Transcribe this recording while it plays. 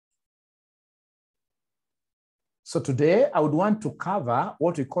So today I would want to cover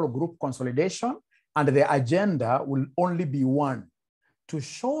what we call group consolidation, and the agenda will only be one, to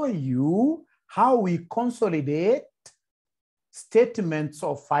show you how we consolidate statements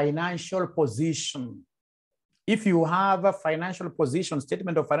of financial position. If you have a financial position,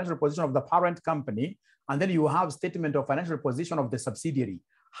 statement of financial position of the parent company, and then you have statement of financial position of the subsidiary,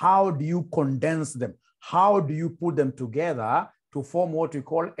 how do you condense them? How do you put them together to form what we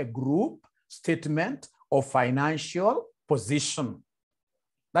call a group statement of financial position?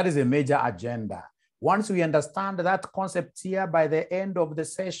 That is a major agenda. Once we understand that concept here, by the end of the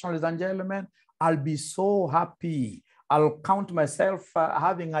session, ladies and gentlemen, I'll be so happy. I'll count myself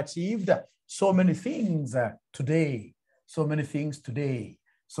having achieved so many things today. So many things today.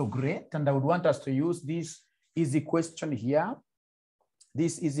 So great. And I would want us to use this easy question here.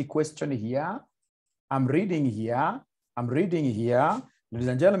 This easy question here. I'm reading here. Ladies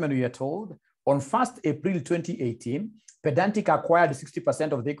and gentlemen, we are told on 1st April 2018, Pedantic acquired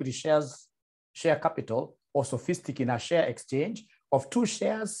 60% of the equity share capital of Sophistic in a share exchange of 2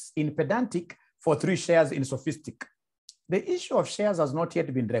 shares in Pedantic for 3 shares in Sophistic. The issue of shares has not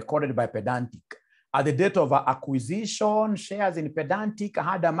yet been recorded by Pedantic. At the date of acquisition, shares in Pedantic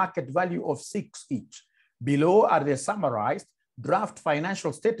had a market value of 6 each. Below are the summarized draft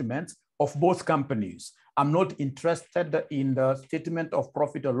financial statements of both companies. I'm not interested in the statement of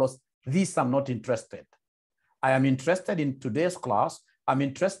profit or loss. This I'm not interested. I am interested in today's class. I'm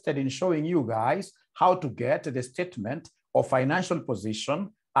interested in showing you guys how to get the statement of financial position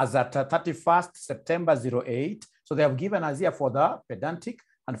as at 31st September 08. So they have given us here for the Pedantic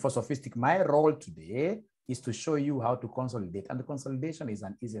and for Sophistic. My role today is to show you how to consolidate. And the consolidation is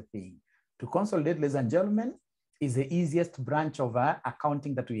an easy thing. To consolidate, ladies and gentlemen, is the easiest branch of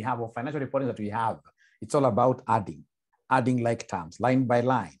accounting that we have, or financial reporting that we have. It's all about adding like terms, line by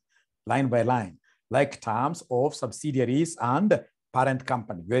line, like terms of subsidiaries and parent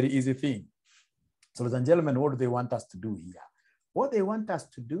company. Very easy thing. So ladies and gentlemen, what do they want us to do here? What they want us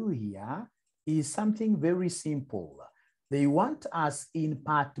to do here is something very simple. They want us in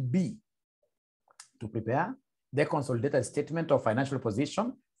part B to prepare the consolidated statement of financial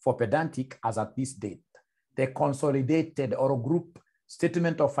position for Pedantic as at this date. The consolidated or group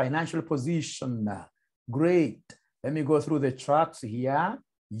statement of financial position. Great. Let me go through the charts here.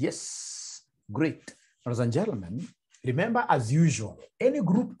 Yes, great. Ladies and gentlemen, remember, as usual, any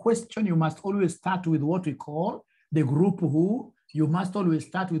group question, you must always start with what we call the group who. You must always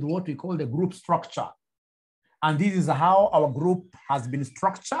start with what we call the group structure. And this is how our group has been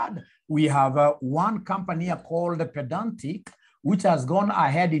structured. We have one company called Pedantic, which has gone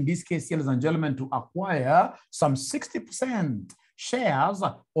ahead in this case, ladies and gentlemen, to acquire some 60% shares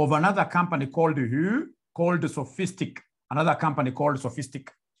of another company called who? Called Sophistic. Another company called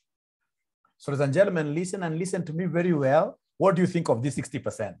Sophistic. So ladies and gentlemen, listen and listen to me very well. What do you think of this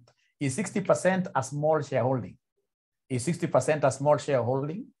 60%? Is 60% a small shareholding? Is 60% a small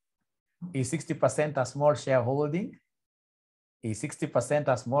shareholding? Is 60% a small shareholding? Is 60%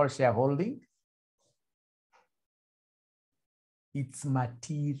 a small shareholding? It's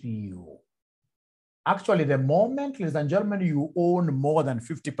material. Actually, the moment, ladies and gentlemen, you own more than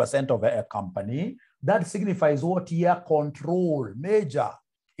 50% of a company, that signifies what here? Control, major.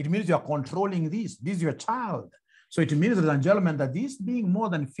 It means you're controlling this. This is your child. So it means, ladies and gentlemen, that this being more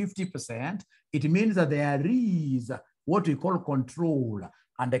than 50%, it means that there is what we call control.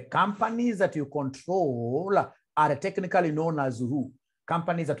 And the companies that you control are technically known as who?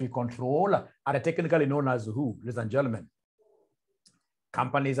 Companies that we control are technically known as who, ladies and gentlemen?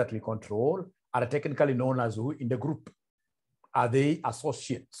 Companies that we control are technically known as who in the group? Are they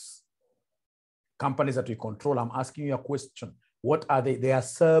associates? Companies that we control, I'm asking you a question. What are they? They are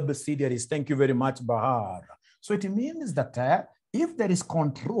subsidiaries. Thank you very much, Bahar. So it means that if there is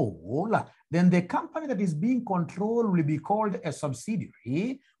control, then the company that is being controlled will be called a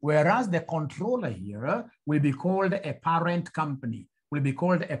subsidiary, whereas the controller here will be called a parent company. Will be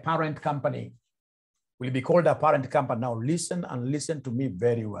called a parent company. Will be called a parent company. Now listen and listen to me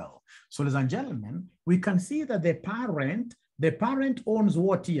very well. So ladies and gentlemen, we can see that the parent owns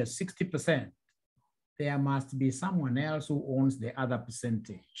what here? 60%. There must be someone else who owns the other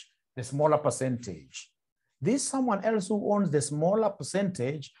percentage, the smaller percentage. This someone else who owns the smaller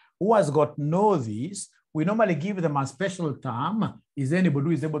percentage, who has got know this, we normally give them a special term. Is anybody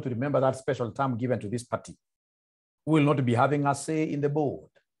who is able to remember that special term given to this party? Who will not be having a say in the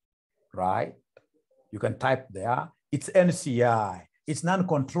board, right? You can type there. It's NCI. It's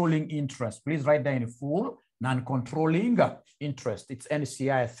non-controlling interest. Please write that in full. Non-controlling interest. It's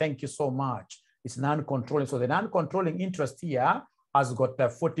NCI. Thank you so much. It's non-controlling. So the non-controlling interest here has got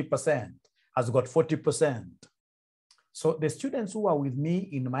 40%. Has got 40%. So the students who were with me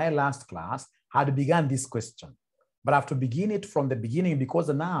in my last class had begun this question, but I have to begin it from the beginning because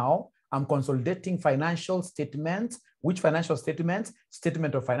now I'm consolidating financial statements. Which financial statements?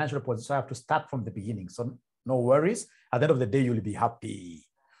 Statement of financial position. So I have to start from the beginning. So no worries. At the end of the day, you'll be happy.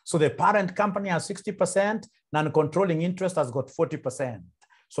 So the parent company has 60%, non-controlling interest has got 40%.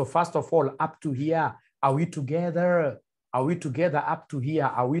 So first of all, up to here, are we together? Are we together up to here?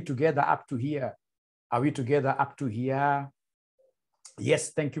 Are we together up to here? Are we together up to here?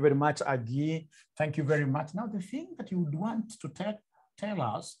 Yes, thank you very much, Agi. Thank you very much. Now, the thing that you would want to tell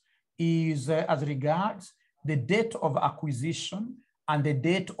us is as regards the date of acquisition and the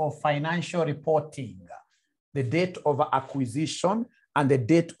date of financial reporting. The date of acquisition and the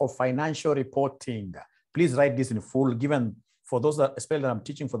date of financial reporting. Please write this in full, given for those that, especially that I'm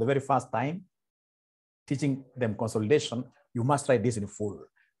teaching for the very first time, teaching them consolidation, you must write this in full.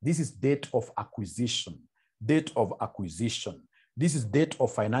 This is date of acquisition, date of acquisition. This is date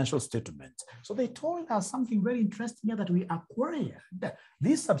of financial statement. So they told us something very interesting here, that we acquired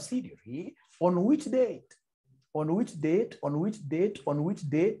this subsidiary on which date? On which date? On which date? On which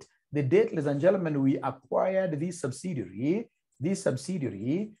date? The date, ladies and gentlemen, we acquired this subsidiary,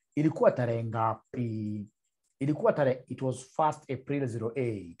 ilikuwa tarehe ngapi? It was 1st April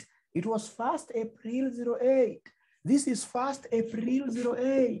 08. It was 1st April 08. This is 1st April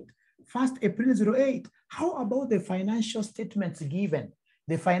 08. 1st April 08. How about the financial statements given?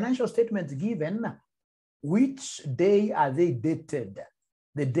 The financial statements given, which day are they dated?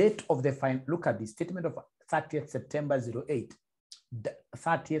 The date of the look at the statement of 30th September 08.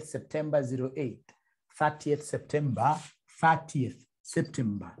 30th September 08. 30th September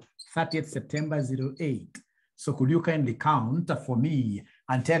 08. So could you kindly count for me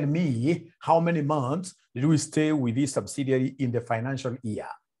and tell me how many months did we stay with this subsidiary in the financial year?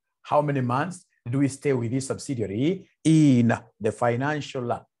 How many months did we stay with this subsidiary in the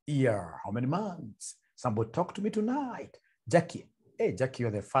financial year? How many months? Somebody talk to me tonight. Jackie. Hey, Jackie,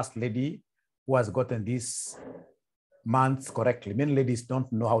 you're the first lady who has gotten these months correctly. Many ladies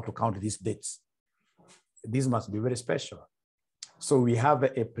don't know how to count these dates. This must be very special. So we have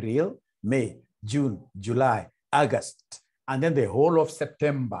April, May, June, July, August, and then the whole of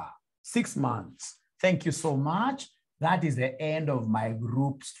September, 6 months. Thank you so much. That is the end of my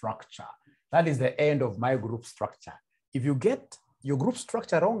group structure. That is the end of my group structure. If you get your group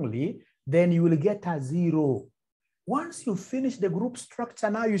structure wrongly, then you will get a 0. Once you finish the group structure,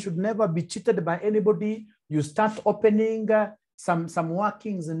 now you should never be cheated by anybody. You start opening some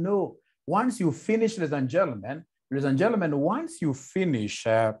workings. No. Once you finish, ladies and gentlemen, once you finish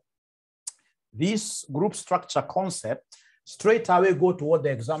this group structure concept, straight away go to what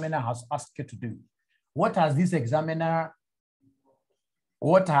the examiner has asked you to do. What has this examiner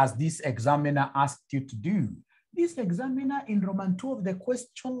asked you to do? This examiner in Roman 2 of the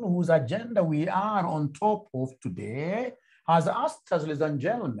question whose agenda we are on top of today has asked us, ladies and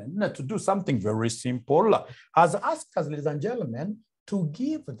gentlemen, to do something very simple. Has asked us, ladies and gentlemen, to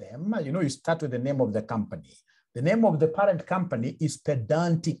give them, you start with the name of the company. The name of the parent company is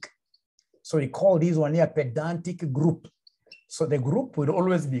Pedantic. So we call this one here Pedantic Group. So the group will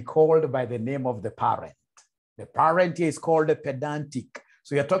always be called by the name of the parent. The parent here is called a Pedantic.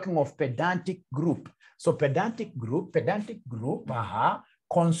 So you're talking of Pedantic Group. So Pedantic Group,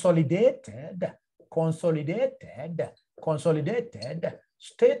 consolidated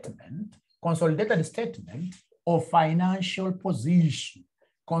statement of financial position.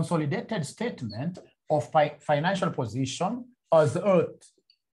 Consolidated statement of financial position as earth.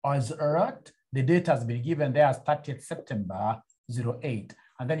 The date has been given there as 30th September 08.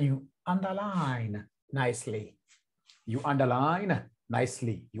 And then you underline nicely. You underline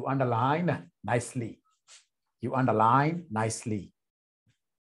nicely. You underline nicely. You underline nicely.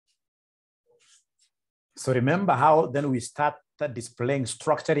 So remember how then we start displaying,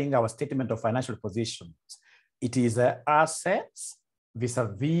 structuring our statement of financial positions. It is assets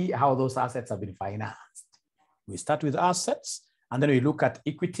vis-a-vis how those assets have been financed. We start with assets, and then we look at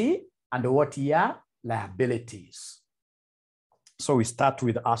equity and what here? Liabilities. So we start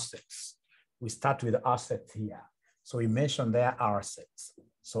with assets. We start with assets here. So we mention their assets.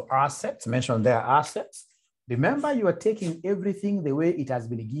 So assets, mention their assets. Remember, you are taking everything the way it has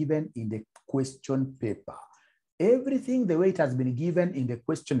been given in the question paper. Everything the way it has been given in the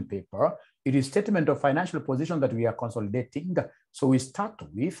question paper. It is statement of financial position that we are consolidating. So we start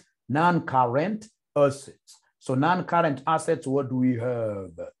with non-current assets. So non-current assets, what do we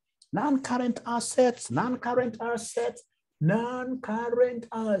have? Non-current assets, non-current assets, non-current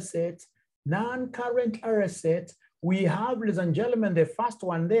assets, non-current assets. We have, ladies and gentlemen, the first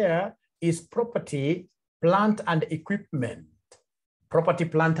one there is property, plant and equipment, property,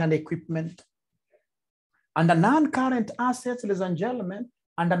 plant and equipment. Under non-current assets, ladies and gentlemen,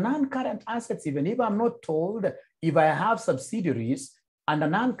 under non-current assets, even if I'm not told, if I have subsidiaries, under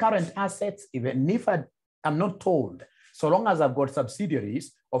non-current assets, even if I'm not told, so long as I've got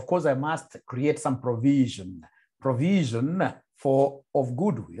subsidiaries, of course, I must create some provision of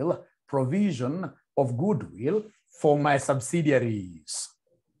goodwill, provision of goodwill for my subsidiaries.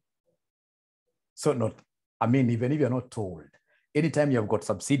 So even if you're not told, anytime you've got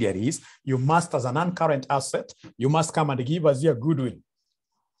subsidiaries, you must, as a non-current asset, you must come and give us your goodwill.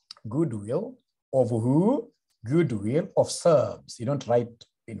 Goodwill of who? Goodwill of subs. You don't write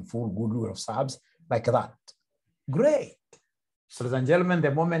in full goodwill of subs like that. Great. So, ladies and gentlemen,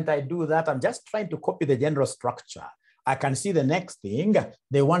 the moment I do that, I'm just trying to copy the general structure. I can see the next thing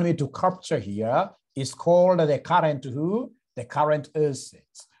they want me to capture here is called the current who? The current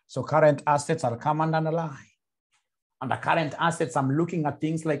assets. So current assets are come under the line. Under current assets, I'm looking at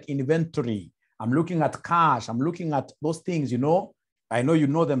things like inventory. I'm looking at cash. I'm looking at those things, you know. I know you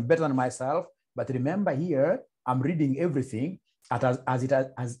know them better than myself, but remember here, I'm reading everything as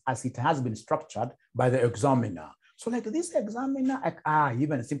it has been structured by the examiner. So like this examiner,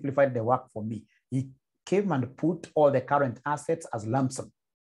 even simplified the work for me. He came and put all the current assets as lump sum.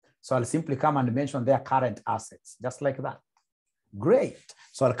 So I'll simply come and mention their current assets, just like that. Great.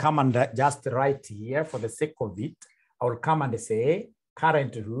 So I'll come and just write here for the sake of it. I will come and say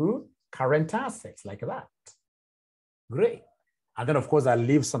current who? Current assets, like that. Great. And then of course I'll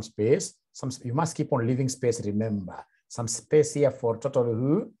leave some space. You must keep on leaving space, remember. Some space here for total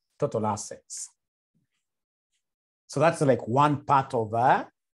who? Total assets. So that's like one part of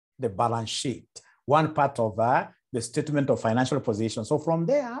the balance sheet, one part of the statement of financial position. So from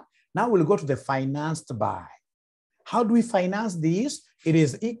there, now we'll go to the financed by. How do we finance this? It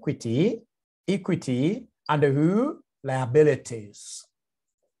is equity, and who? Liabilities.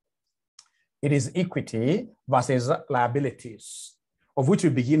 It is equity versus liabilities, of which we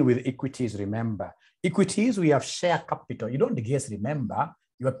begin with equities, remember. Equities, we have share capital. You don't guess, remember.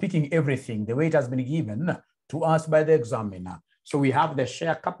 You are picking everything the way it has been given to us by the examiner. So we have the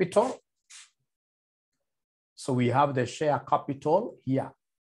share capital. So we have the share capital here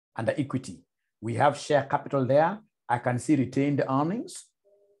under equity. We have share capital there. I can see retained earnings.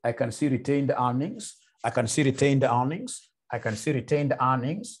 I can see retained earnings. I can see retained earnings. I can see retained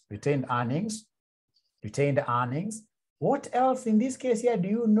earnings, retained earnings, retained earnings. What else in this case here do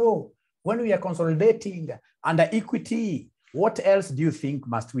you know? When we are consolidating under equity, what else do you think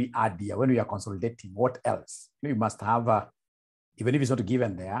must we add here when we are consolidating? What else? We must have, even if it's not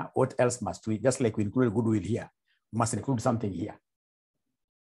given there, what else must we, just like we included goodwill here, we must include something here.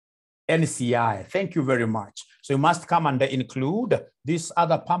 NCI, thank you very much. So you must come and include this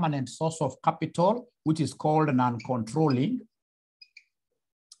other permanent source of capital, which is called non-controlling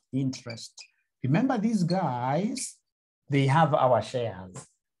interest. Remember these guys, they have our shares,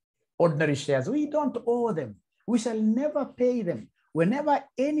 ordinary shares. We don't owe them. We shall never pay them. Whenever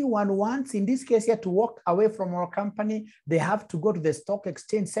anyone wants, in this case here, to walk away from our company, they have to go to the stock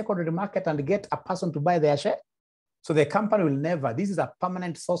exchange, secondary market, and get a person to buy their share. So the company will never, this is a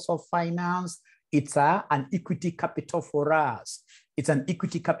permanent source of finance. It's an equity capital for us. It's an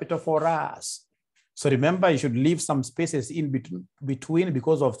equity capital for us. So remember, you should leave some spaces in between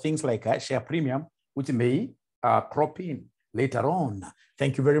because of things like share premium, which may crop in later on.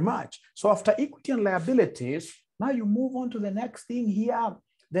 Thank you very much. So after equity and liabilities, now you move on to the next thing here.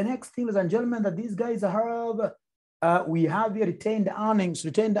 The next thing, ladies and gentlemen, that these guys have, we have here retained earnings.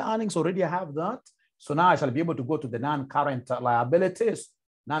 Retained earnings, already I have that. So now I shall be able to go to the non-current liabilities,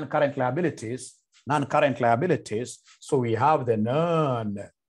 non-current liabilities, non-current liabilities. So we have the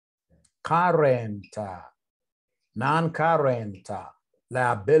non-current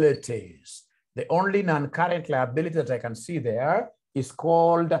liabilities. The only non-current liability that I can see there is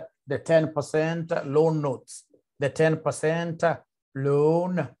called the 10% loan notes. The 10%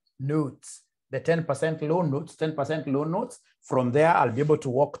 loan notes. The 10% loan notes, 10% loan notes. From there, I'll be able to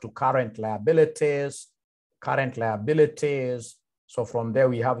walk to current liabilities, current liabilities. So from there,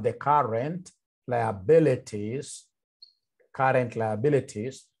 we have the current liabilities, current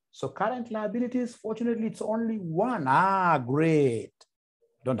liabilities. So current liabilities, fortunately, it's only one. Great.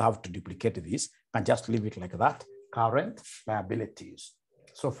 Don't have to duplicate this. And just leave it like that, current liabilities.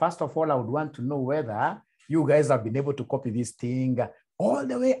 So first of all, I would want to know whether you guys have been able to copy this thing all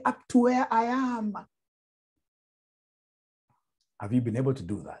the way up to where I am. Have you been able to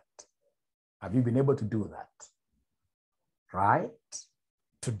do that? Have you been able to do that? Right?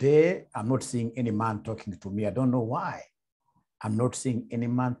 Today, I'm not seeing any man talking to me. I don't know why. I'm not seeing any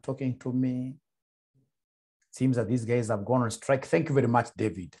man talking to me. Seems that these guys have gone on strike. Thank you very much,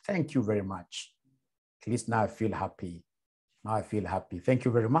 David. Thank you very much. At least now I feel happy. Now I feel happy. Thank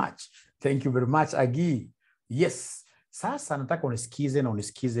you very much. Thank you very much, Agi. Yes. Sasa nataka unisikize na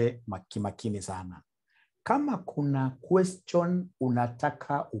unisikize makini sana. Kama kuna question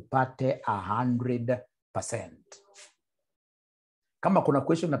unataka upate 100%. Kama kuna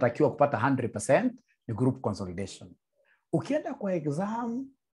question unatakiwa kupata 100% ni group consolidation. Ukienda kwa exam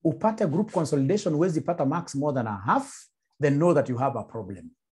upate group consolidation huwezi pata marks more than a half, then know that you have a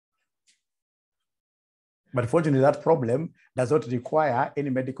problem. But fortunately that problem does not require any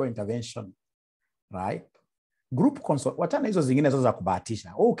medical intervention, right? Group consol, wachana hizo zingine zote za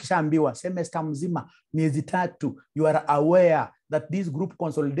kubahatisha. Ukishaambiwa semester mzima miezi 3, you are aware that this group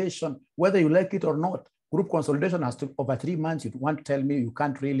consolidation, whether you like it or not, group consolidation has to over 3 months. You want to tell me you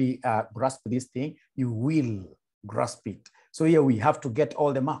can't really grasp this thing, you will grasp it. So here we have to get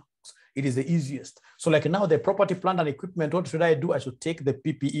all the marks. It is the easiest. So like now the property, plant and equipment, what should I do? I should take the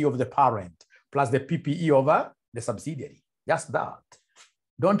PPE of the parent plus the PPE of the subsidiary. Just that.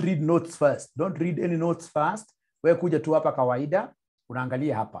 Don't read notes first. Don't read any notes first. Wewe kuja tu hapa kawaida,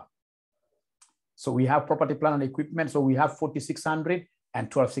 unaangalia hapa. So we have property, plant and equipment. So we have 4,600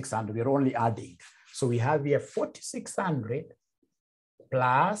 and 12,600. We're only adding. So we have here 4,600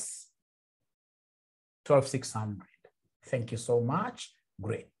 plus 12,600. Thank you so much.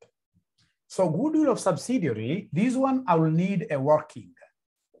 Great. So goodwill of subsidiary, this one I will need a working.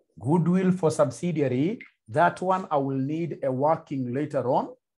 Goodwill for subsidiary, that one I will need a working later on.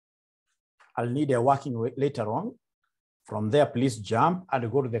 I'll need a working later on. From there, please jump and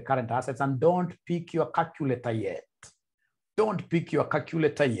go to the current assets and don't pick your calculator yet. Don't pick your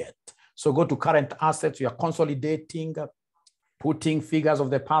calculator yet. So go to current assets, you are consolidating, putting figures of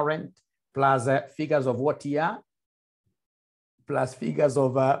the parent plus figures of what year, plus figures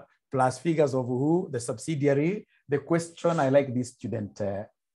of who, the subsidiary. The question, I like this student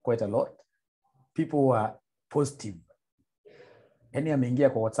quite a lot. People who are positive. Any ameingia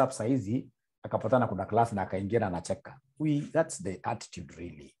kwa WhatsApp saizi, akapatana kuna class na akaingia na anacheka. That's the attitude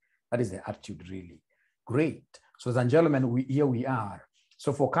really. That is the attitude really. Great. So ladies and gentlemen, here we are.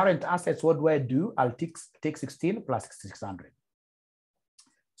 So for current assets, what do? I'll take 16 plus 6,600.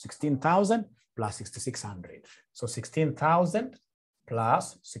 16,000 plus 6,600. So 16,000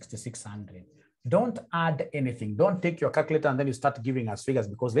 plus 6,600. Don't add anything. Don't take your calculator and then you start giving us figures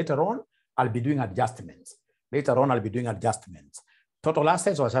because later on, I'll be doing adjustments. Total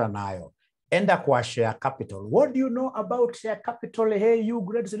assets wachana nayo. Enda kwa share capital. What do you know about share capital? Hey, you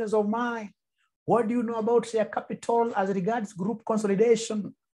great students of mine. What do you know about share capital as regards group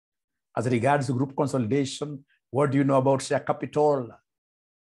consolidation? As regards group consolidation, what do you know about share capital?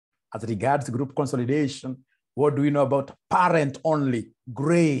 As regards group consolidation, what do you know about parent only?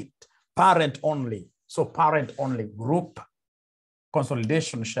 Great. Parent only. So parent only. Group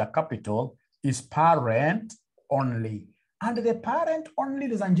consolidation share capital is parent only. And the parent only,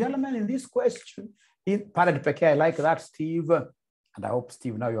 ladies and gentlemen, in this question, in parent peke, I like that, Steve. And I hope,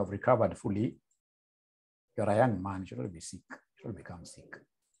 Steve, now you have recovered fully. You're a young man, you should not be sick. You should become sick.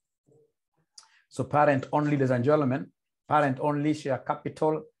 So parent only, ladies and gentlemen, parent only share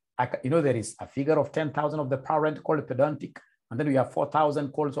capital. You know, there is a figure of 10,000 of the parent called pedantic. And then we have 4,000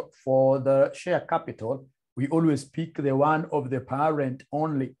 calls for the share capital. We always pick the one of the parent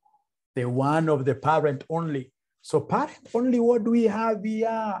only. The one of the parent only. So parent only, what do we have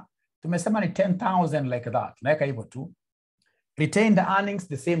here? Tumesema ni 10,000 like that. Like hivyo tu. Retained earnings,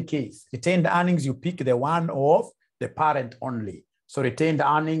 the same case. Retained earnings, you pick the one of the parent only. So retained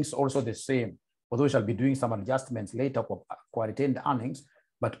earnings also the same. Although we shall be doing some adjustments later for retained earnings,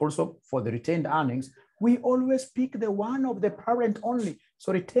 but also for the retained earnings, we always pick the one of the parent only.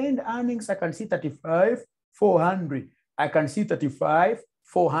 So retained earnings, I can see 35,400. I can see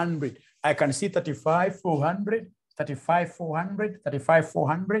 35,400. I can see 35,400, 35,400,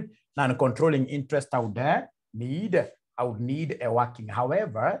 35,400. Non-controlling interest I would need a working.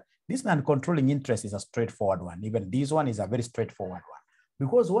 However, this non-controlling interest is a straightforward one. Even this one is a very straightforward one.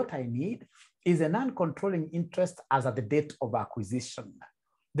 Because what I need is a non-controlling interest as at the date of acquisition.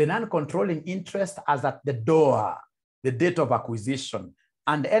 The non-controlling interest as at the door, the date of acquisition.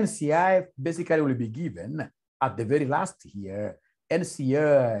 And NCI basically will be given at the very last year.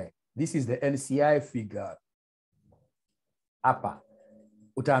 NCI, this is the NCI figure. Hapa,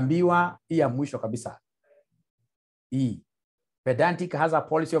 utaambiwa hii ya mwisho kabisa. E. Pedantic has a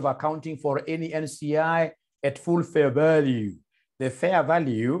policy of accounting for any NCI at full fair value. The fair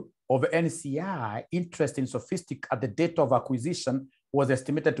value of NCI interest in sophistic at the date of acquisition was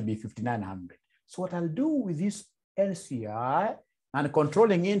estimated to be 5,900. So what I'll do with this NCI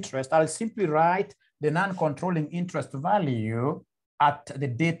Non-controlling interest, I'll simply write the non-controlling interest value at the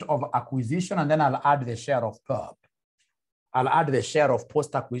date of acquisition, and then I'll add the share of PERP. I'll add the share of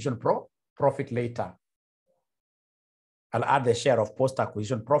post-acquisition profit later. I'll add the share of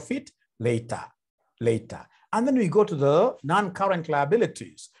post-acquisition profit later. And then we go to the non-current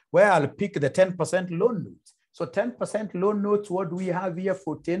liabilities, where I'll pick the 10% loan notes. So 10% loan notes, what do we have here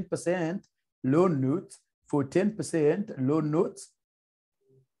for 10% loan notes? For 10% loan notes,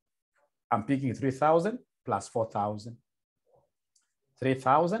 I'm picking 3,000 plus 4,000.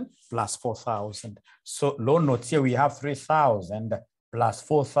 3,000 plus 4,000. So loan notes here, we have 3,000 plus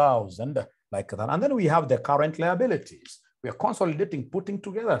 4,000, like that. And then we have the current liabilities. We are consolidating, putting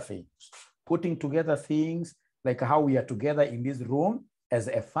together things like how we are together in this room as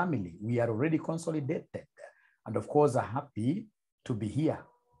a family. We are already consolidated. And of course, are happy to be here.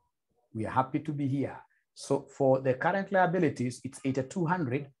 We are happy to be here. So for the current liabilities, it's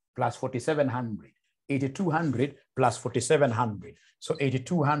 8,200 plus 4,700. 8,200 plus 4,700. So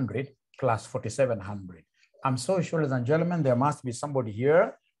 8,200 plus 4,700. I'm so sure, ladies and gentlemen, there must be somebody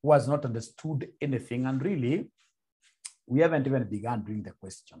here who has not understood anything. And really, we haven't even begun doing the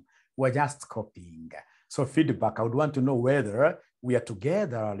question. We're just copying. So feedback, I would want to know whether we are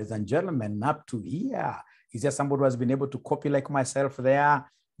together, ladies and gentlemen, up to here. Is there somebody who has been able to copy like myself there?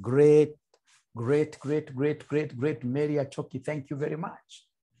 Great. Mary Achoki, thank you very much.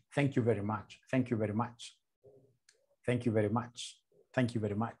 Thank you very much. Thank you very much. Thank you very much. Thank you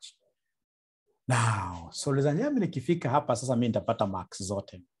very much. Now, so ladies and gentlemen, nikifika hapa sasa mimi nitapata marks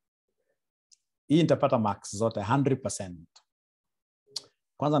zote. Hii nitapata marks zote 100%.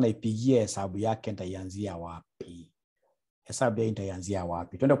 Kwanza naipigia hesabu yake, nitaianzia wapi? Hesabu yake nitaianzia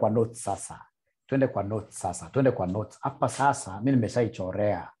wapi? Twende kwa notes sasa. Twende kwa notes. Hapa sasa mimi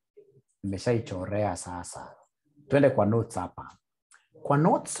nimeshaichorea sasa. Twende kwa notes hapa. Kwa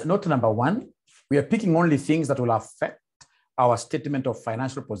notes, note number 1, we are picking only things that will affect our statement of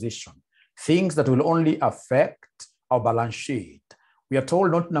financial position. Things that will only affect our balance sheet. We are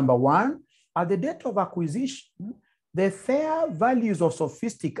told, note number 1, at the date of acquisition, the fair values of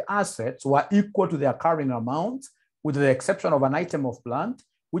sophistic assets were equal to their carrying amounts, with the exception of an item of plant,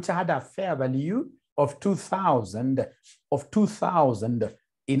 which had a fair value of 2,000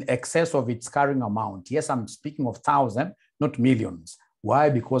 in excess of its carrying amount. Yes, I'm speaking of 1,000, not millions. Why?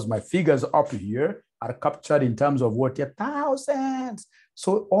 Because my figures up here are captured in terms of what? Thousands.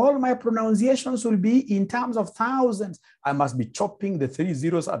 So all my pronunciations will be in terms of thousands. I must be chopping the 3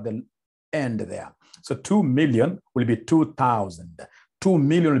 zeros at the end there. So 2 million will be 2,000. 2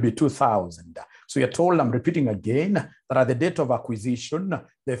 million will be 2,000. So you're told, I'm repeating again, that at the date of acquisition,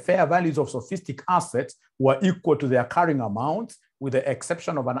 the fair values of sophistic assets were equal to their carrying amounts, with the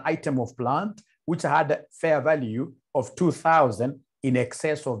exception of an item of plant, which had a fair value of 2,000 in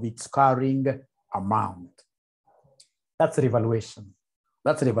excess of its carrying amount. That's revaluation.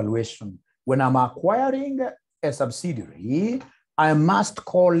 That's revaluation. When I'm acquiring a subsidiary, I must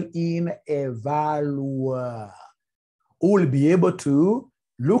call in a valuer who will be able to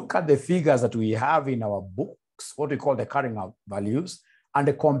look at the figures that we have in our books, what we call the carrying out values,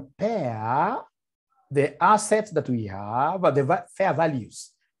 and compare the assets that we have, the fair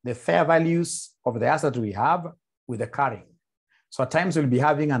values of the assets we have with the carrying. So at times we'll be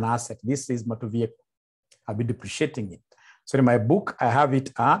having an asset. This is motor vehicle. I'll be depreciating it. So in my book, I have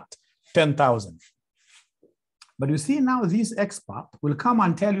it at 10,000. But you see now this expert will come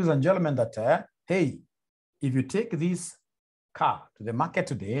and tell you, and gentlemen, that, hey, if you take this car to the market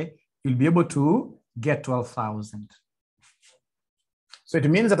today, you'll be able to get 12,000. So it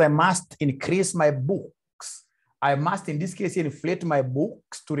means that I must increase my books. I must, in this case, inflate my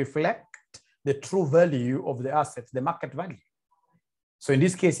books to reflect the true value of the assets, the market value. So in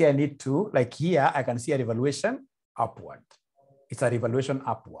this case here, I need to, like here, I can see a revaluation upward. It's a revaluation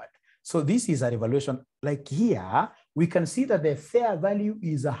upward. So this is a revaluation. Like here, we can see that the fair value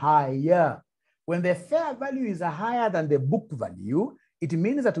is higher. When the fair value is higher than the book value, it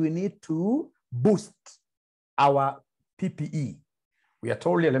means that we need to boost our PPE. We are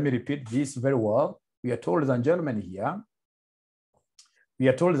told here, let me repeat this very well. We are told, ladies and gentlemen, here,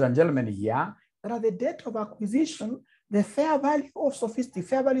 that at the date of acquisition, the fair value of sophistic,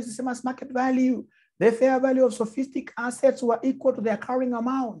 fair value is the same as market value. The fair value of sophistic assets were equal to their carrying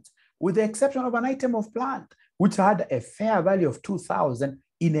amount, with the exception of an item of plant, which had a fair value of 2,000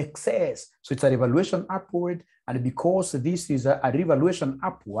 in excess. So it's a revaluation upward. And because this is a revaluation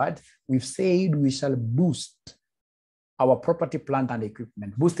upward, we've said we shall boost our property, plant, and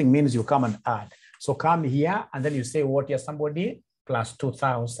equipment. Boosting means you come and add. So come here, and then you say, what is somebody? Plus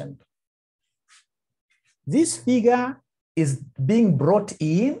 2,000. This figure is being brought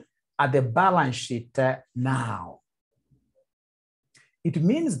in at the balance sheet now. It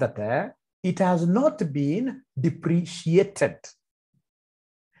means that it has not been depreciated.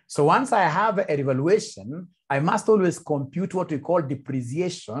 So once I have a revaluation, I must always compute what we call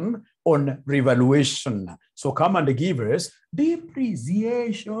depreciation on revaluation. So come and give us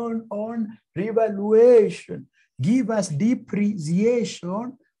depreciation on revaluation. Give us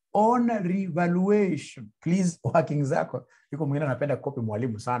depreciation on revaluation. Please, working zako. Yuko mwingine anapenda copy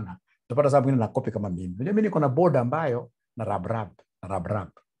mwalimu sana. Utapata sababu mwingine na copy kama mimi. Mimi niko na board ambayo na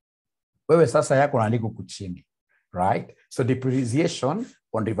rab. Wewe sasa yako unaandika huku chini. Right? So depreciation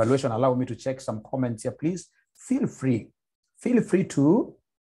on revaluation. Allow me to check some comments here, please. Feel free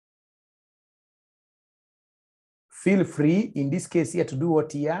in this case here to do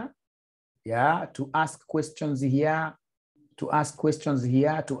what here? Yeah, to ask questions here,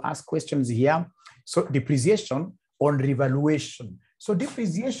 So depreciation on revaluation. So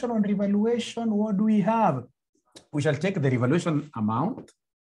depreciation on revaluation, what do we have? We shall take the revaluation amount.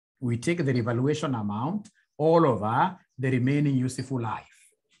 We take the revaluation amount all over the remaining useful life.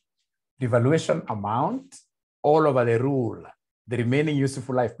 Revaluation amount all over the rule, the remaining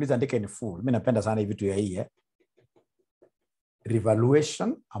useful life. Please andika in full. Mimi napenda sana hivi tu ya hii.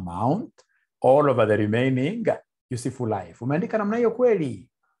 Revaluation amount all over the remaining useful life. Umeandika namna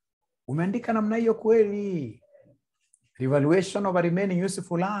hiyo kweli? Revaluation over remaining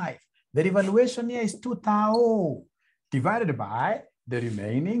useful life. The revaluation here is 2,000 divided by the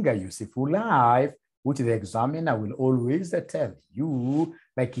remaining useful life, which the examiner will always tell you.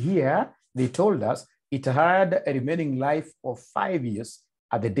 Like here, they told us it had a remaining life of 5 years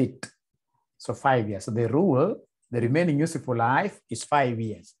at the date. So 5 years. So the rule, the remaining useful life is 5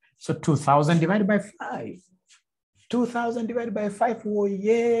 years. So 2,000 divided by 5. 2,000 divided by 5, oh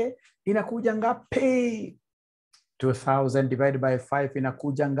yeah, inakuja ngapi? 2,000 divided by 5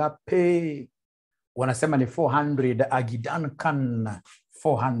 inakuja ngapi? Wanasema ni 400, agidan kan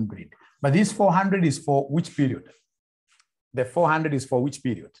 400. But this 400 is for which period? The 400 is for which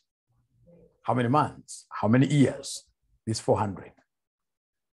period? How many months? How many years? This 400.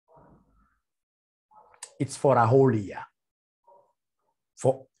 It's for a whole year.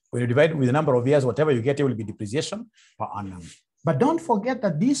 When you divide with the number of years, whatever you get, it will be depreciation per annum. But don't forget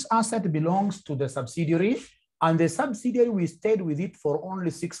that this asset belongs to the subsidiary, and the subsidiary, we stayed with it for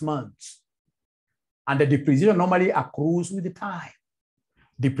only 6 months. And the depreciation normally accrues with the time.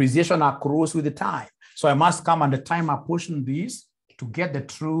 Depreciation accrues with the time. So I must come and time apportion this to get the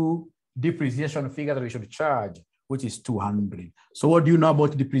true depreciation figure that we should charge, which is 200. So what do you know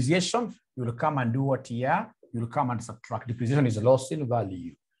about depreciation? You will come and do what here? You will come and subtract. Depreciation is loss in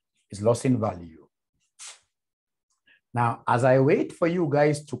value. It's loss in value. Now, as I wait for you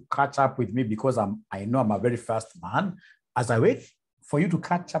guys to catch up with me, because I know I'm a very fast man, as I wait for you to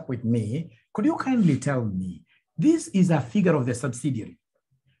catch up with me, could you kindly tell me, this is a figure of the subsidiary.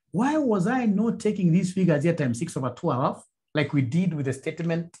 Why was I not taking these figures here times 6/12, like we did with the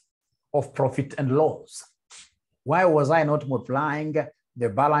statement of profit and loss? Why was I not multiplying the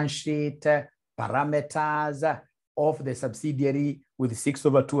balance sheet parameters of the subsidiary with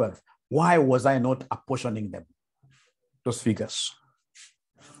 6/12? Why was I not apportioning them, those figures?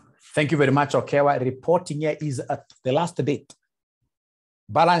 Thank you very much, Okewa. Reporting here is at the last date.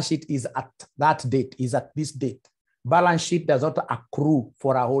 Balance sheet is at that date, is at this date. Balance sheet does not accrue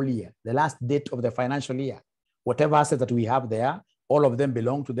for a whole year, the last date of the financial year. Whatever assets that we have there, all of them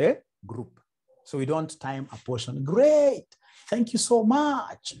belong to the group. So we don't time apportion. Great. Thank you so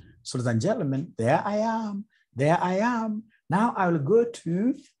much. So, ladies and gentlemen, there I am. Now I will go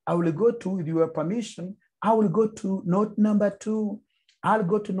to, with your permission, I will go to note number 2. I'll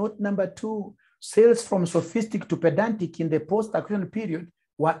go to note number 2. Sales from sophistic to pedantic in the post-acquisition period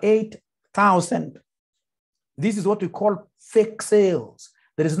were 8,000. This is what we call fake sales.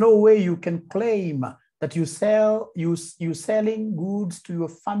 There is no way you can claim that you selling goods to your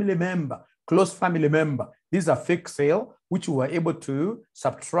family member, close family member. This is a fake sale, which we were able to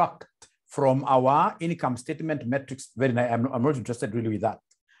subtract from our income statement metrics. Very nice. I'm not interested really with that,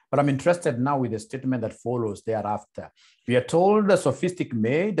 but I'm interested now with the statement that follows thereafter. We are told the sophistic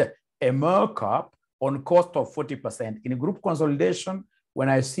made a markup on cost of 40%. In group consolidation, when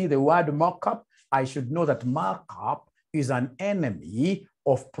I see the word markup, I should know that markup is an enemy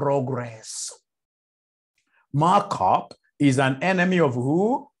of progress. Markup is an enemy of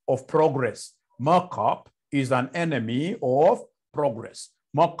who? Of progress. Markup is an enemy of progress.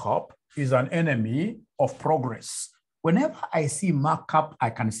 Markup is an enemy of progress. Whenever I see markup, I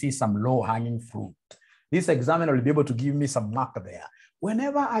can see some low-hanging fruit. This examiner will be able to give me some mark there.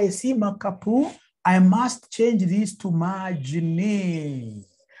 Whenever I see markup, I must change this to margin.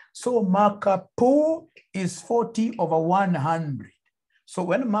 So markup is 40 over 100. So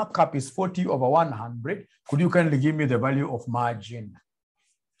when markup is 40 over 100, could you kindly give me the value of margin?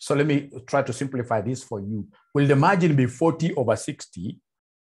 So let me try to simplify this for you. Will the margin be 40 over 60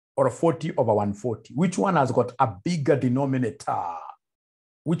 or 40 over 140? Which one has got a bigger denominator?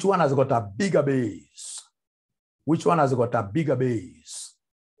 Which one has got a bigger base? Which one has got a bigger base?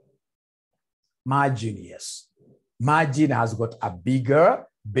 Margin, yes. Margin has got a bigger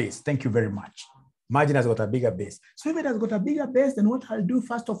base. Thank you very much. Margin has got a bigger base. So if it has got a bigger base, then what I'll do,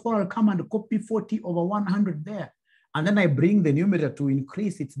 first of all, I'll come and copy 40 over 100 there. And then I bring the numerator to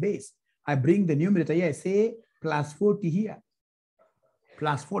increase its base. I bring the numerator here, I say plus 40 here,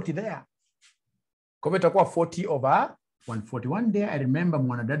 plus 40 there. Kwa itakuwa 40 over 140. One day I remember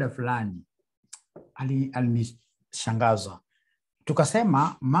mwanadada fulani alinishangaza.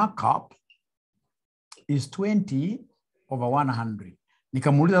 Tukasema markup is 20 over 100.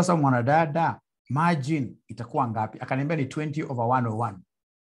 Nikamuuliza sasa mwanadada, margin itakuwa ngapi? Akaniambia ni 20 over 101.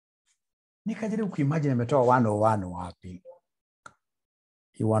 Nikajaribu kuimagine ametoa 101 wapi?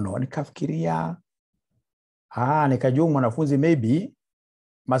 101 nikafikiria. Nikajua mwanafunzi maybe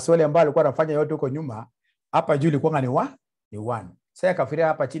maswali ambayo alikuwa anafanya yote huko nyuma, hapa juu ilikuwa ni 1. Sasa akafikiria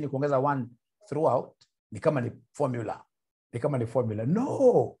hapa chini kuongeza 1 throughout ni kama ni formula.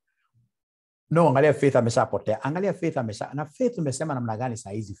 No, angalia Faith ameshapotea. Angalia Faith na Faith tumesema namna gani saa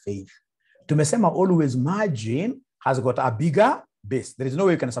hizi Faith? Tumesema always margin has got a bigger base. There is no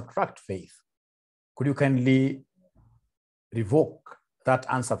way you can subtract Faith. Could you kindly revoke that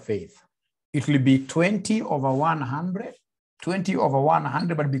answer, Faith? It will be 20 over 100, 20 over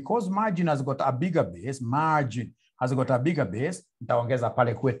 100, but because margin has got a bigger base, nitaongeza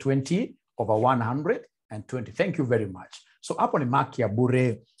pale kuwe 20 over 120. Thank you very much. So hapo ni mark ya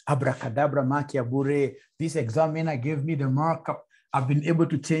bure. Abracadabra, mark ya bure. This examiner gave me the markup. I've been able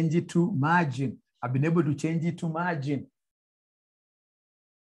to change it to margin.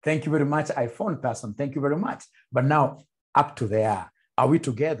 Thank you very much, iPhone person. Thank you very much. But now, up to there. Are we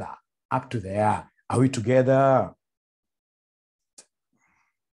together? Up to there. Are we together?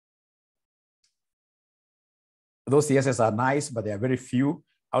 Those yeses are nice, but they are very few.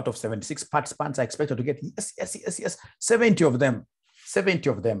 Out of 76 participants, I expected to get yes. 70 of them. 70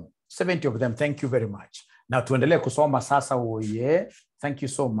 of them. Thank you very much. Now, tuendelee kusoma sasa woye. Thank you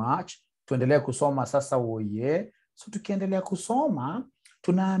so much. Tuendelee kusoma sasa woye. So tukiendelea kusoma,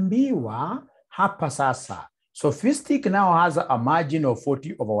 tunaambiwa hapa sasa. Sophistic now has a margin of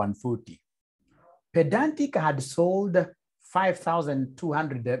 40 over 140. Pedantic had sold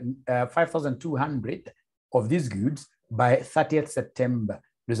 5,200 of these goods by 30th September.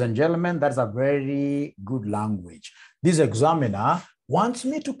 Ladies and gentlemen, that's a very good language. This examiner wants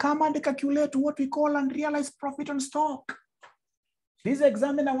me to come and calculate what we call unrealized profit on stock. This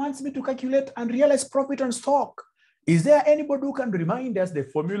examiner wants me to calculate unrealized profit on stock. Is there anybody who can remind us the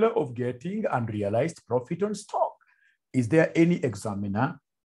formula of getting unrealized profit on stock? Is there any examiner?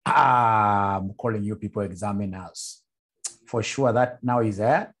 I'm calling you people examiners. For sure that now is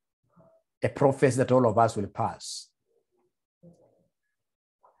a profess that all of us will pass.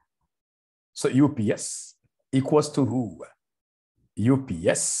 So UPS equals to who?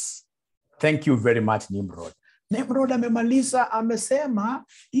 UPS. Thank you very much, Nimrod. Nimrod amemaliza amesema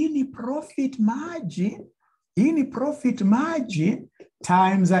hii ni profit margin. Profit margin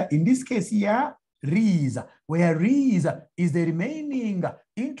times, in this case here, REES, where REES is the remaining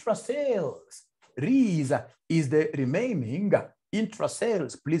intra-sales. REES is the remaining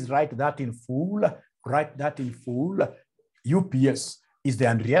intra-sales. Please write that in full. UPS is the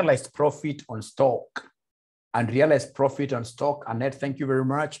unrealized profit on stock. Unrealized profit on stock. Annette, thank you very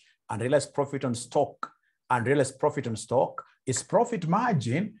much. Unrealized profit on stock. Unrealized profit on stock is profit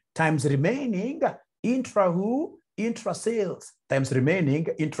margin times remaining intra-sales times remaining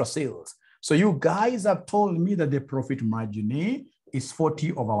intra-sales. So you guys have told me that the profit margin is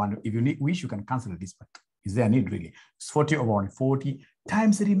 40 over 1. If you wish, you can cancel this, but is there a need really? It's 40 over 140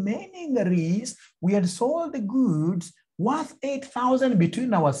 times remaining REES. We had sold the goods worth 8,000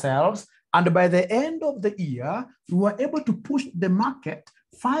 between ourselves, and by the end of the year, we were able to push the market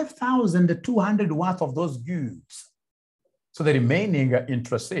 5,200 worth of those goods. So the remaining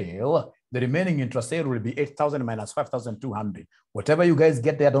intra-sale will be 8,000 minus 5,200. Whatever you guys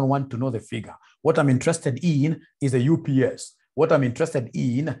get there, I don't want to know the figure. What I'm interested in is the UPS.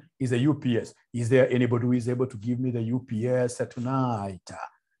 Is there anybody who is able to give me the UPS tonight?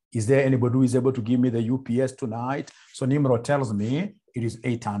 Is there anybody who is able to give me the UPS tonight? So Nimrod tells me it is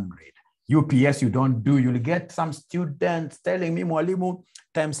 800. UPS you don't do. You'll get some students telling me, Mwalimu,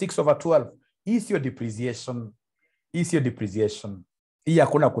 times 6 over 12. Is your depreciation. Is your depreciation. Hii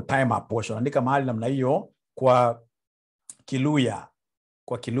hakuna kutime apportion. Andika mahali namna hiyo kwa Kiluya.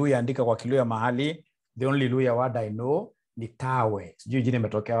 Kwa Kiluya, andika kwa Kiluya mahali. The only Luya word I know ni tawe. Sijui jina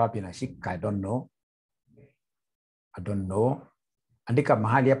imetokea wapi na shika. I don't know. I don't know. Andika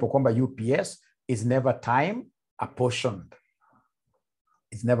mahali hapo kwamba UPS is never time apportioned.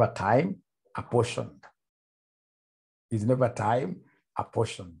 It's never time apportioned. It's never time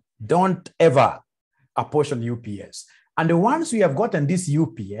apportioned. Don't ever apportion UPS. And once we have gotten this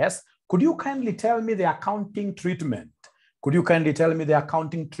UPS, could you kindly tell me the accounting treatment? Could you kindly tell me the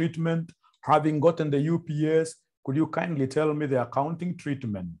accounting treatment? Having gotten the UPS, could you kindly tell me the accounting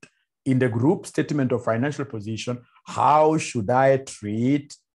treatment? In the group statement of financial position, how should I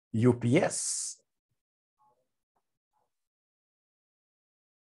treat UPS?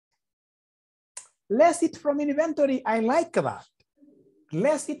 Less it from inventory, I like that.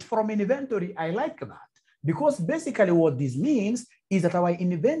 Less it from inventory, I like that. Because basically what this means is that our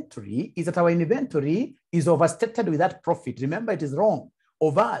inventory is overstated with that profit. Remember, it is wrong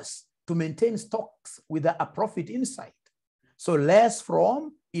of us to maintain stocks with a profit inside. So less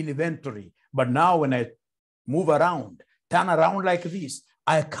from inventory. But now when I move around, turn around like this,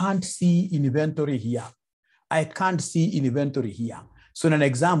 I can't see inventory here. I can't see inventory here. So in an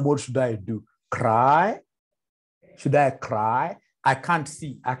exam, what should I do? Cry? Should I cry? I can't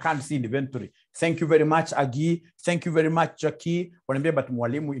see inventory. Thank you very much, Agi. Thank you very much, Jackie. But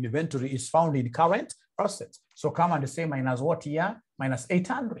mwalimu, inventory is found in current assets. So come and say minus what here? Minus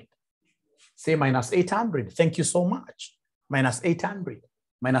 800. Say minus 800. Thank you so much. Minus 800.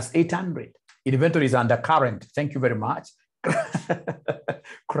 Minus 800. Inventory is under current. Thank you very much.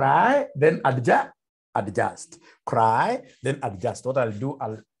 Cry, then adjust. Cry, then adjust. What I'll do,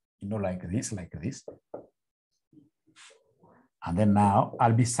 I'll, like this. And then now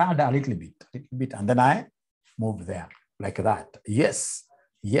I'll be sad a little bit, and then I move there like that. Yes.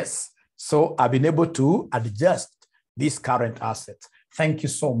 So I've been able to adjust these current assets. Thank you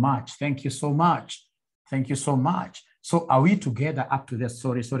so much. Thank you so much. Thank you so much. So are we together up to this?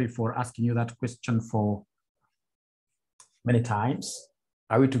 Sorry for asking you that question for many times.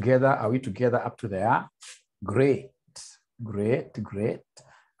 Are we together? Are we together up to there? Great.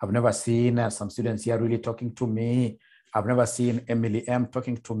 I've never seen some students here really talking to me. I've never seen Emily M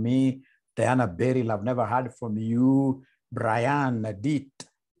talking to me. Diana Beryl, I've never heard from you. Brian Nadit,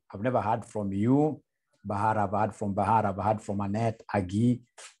 I've never heard from you. Bahar, I've heard from Bahar. I've heard from Annette, Agi.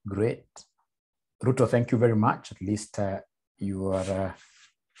 Great. Ruto, thank you very much. At least you are.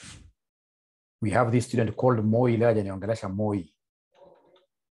 We have this student called Moi. Leo aniongelesha Moi.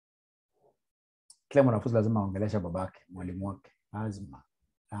 Kila mwanafunzi lazima aongelesha babake, mwalimu wake. Lazima.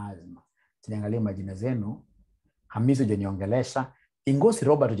 Tunaangalia majina zenu. Hamisi hujaniongelesha. Ingosi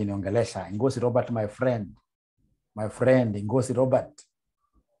Robert hujaniongelesha. Ingosi Robert, my friend. Ingosi Robert.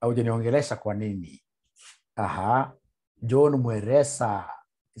 Hujaniongelesha kwa nini? Aha. John Mweresa.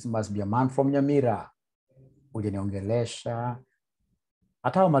 This must be a man from Nyamira. Hujaniongelesha.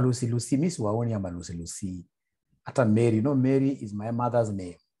 Hata Malusi Lucy, mimi siwaoni ya Malusi Lucy. Hata Mary, Mary is my mother's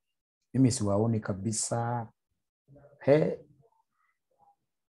name. Mimi siwaoni kabisa.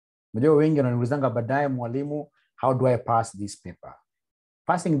 Mjua wengi wananiulizanga baadaye, mwalimu, how do I pass this paper?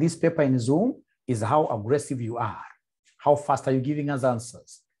 Passing this paper in Zoom is how aggressive you are. How fast are you giving us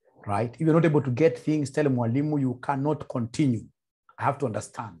answers? Right? If you're not able to get things, tell mwalimu you cannot continue. I have to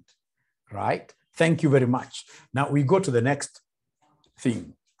understand. Right? Thank you very much. Now we go to the next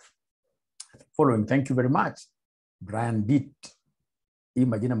thing. Following, thank you very much. Brian Ditt. Hii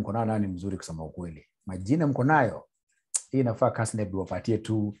majina mko nayo ni mzuri kusema ukweli. Majina mko nayo. Hii inafaa Kasneb wapatie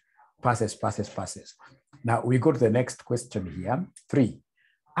tu passes. Now we go to the next question here. 3.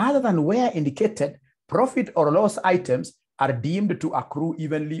 Other than where indicated, profit or loss items are deemed to accrue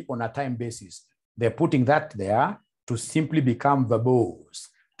evenly on a time basis. They're putting that there to simply become verbose,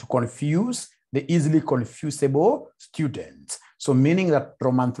 to confuse the easily confusable students. So meaning that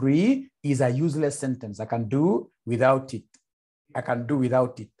Roman 3 is a useless sentence. I can do without it.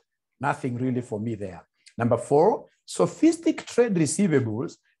 Nothing really for me there. Number 4, sophistic trade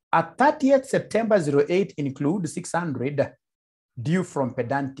receivables at 30th September 08 include 600 due from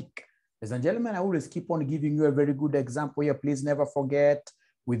pedantic. Ladies and gentlemen, I always keep on giving you a very good example here. Please never forget,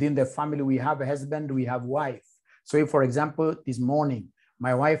 within the family, we have a husband, we have wife. So if, for example, this morning,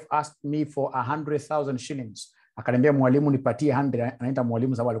 my wife asked me for 100,000 shillings. Akaniambia mwalimu nipatie 100, anaita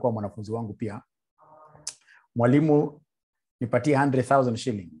mwalimu sababu alikuwa mwanafunzi wangu pia. Mwalimu nipatie 100,000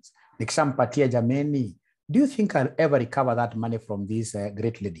 shillings. Nikishampatia jameni, do you think I'll ever recover that money from this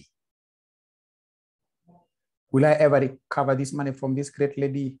great lady? Will I ever recover this money from this great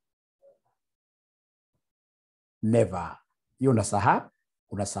lady? Never. You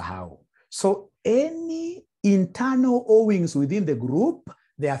unasahau. So any internal owings within the group,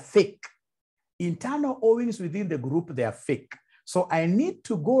 they are fake. Internal owings within the group, they are fake. So I need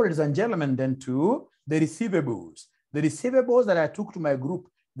to go, ladies and gentlemen, then to the receivables. The receivables that I took to my group,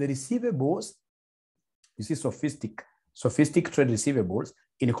 the receivables, you see, sophistic trade receivables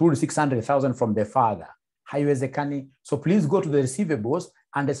include 600,000 from the father. So please go to the receivables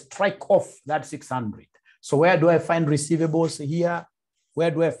and strike off that 600. So where do I find receivables here?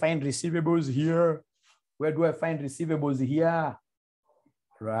 Where do I find receivables here? Where do I find receivables here?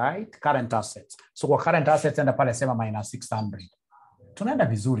 Right? Current assets. So kwa current assets enda pale sema minus 600. Tunaenda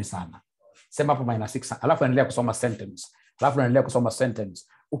vizuri sana. Sema hapo minus 600. Alafu endelea kusoma sentence.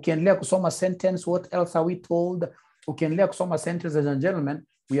 Ukiendelea kusoma sentence, what else are we told? Ukiendelea kusoma sentence, ladies and gentlemen,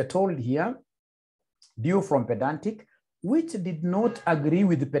 we are told here, due from pedantic, which did not agree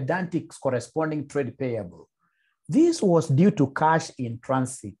with the pedantic's corresponding trade payable. This was due to cash in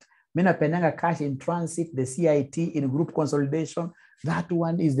transit. Mina penanga cash in transit, the CIT in group consolidation. That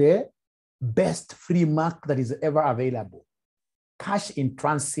one is the best free mark that is ever available. Cash in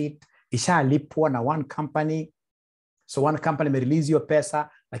transit, ishalipwa na one company. So one company may release your pesa,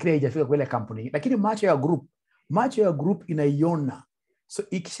 lakini haijafika kwa ile company. Lakini macho ya group inaiona. So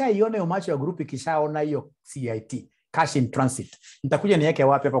ikishaiona hiyo macho ya group, ikishaona hiyo CIT, cash in transit. Nitakuja niweke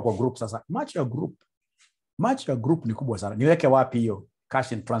wapi hapa kwa group sasa? Macho ya group ni kubwa sana. Niweke wapi hiyo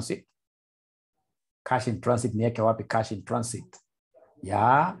cash in transit? Cash in transit niweke wapi cash in transit?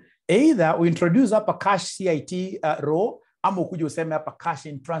 Yeah, either we introduce hapa cash CIT row, ama ukuje useme hapa cash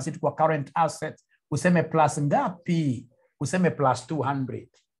in transit kwa current assets, useme plus ngapi? Useme plus 200.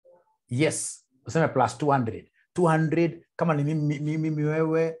 Yes, useme plus 200. 200 kama ni mimi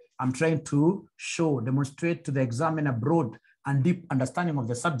wewe, I'm trying to demonstrate to the examiner broad and deep understanding of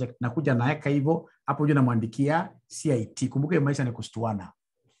the subject. Nakuja naeka hivyo hapo juu namwandikia CIT. Kumbuka maisha ni kustuana.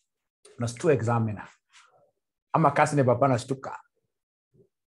 Unastua examiner. Ama kasine baba nastuka.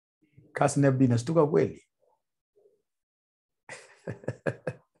 Kasine bi nastuka kweli.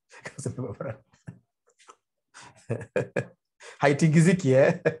 Kasine baba. Haitingiziki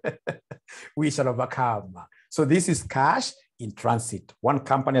we shall overcome. So this is cash in transit. One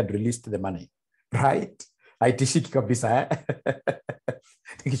company had released the money, right? Haitishiki kabisa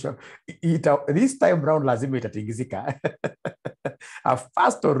This time round lazima itatingizika. I've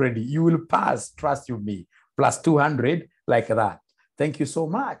passed already. You will pass, trust you me. Plus 200 like that. Thank you so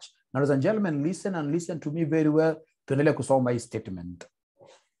much. Now, ladies and gentlemen, listen and listen to me very well. Tuendelee kusoma hii statement.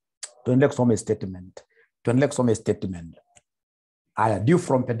 Due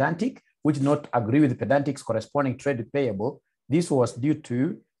from pedantic, which did not agree with the pedantic's corresponding trade payable. This was due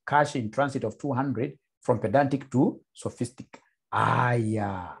to cash in transit of 200 from pedantic to sophistic.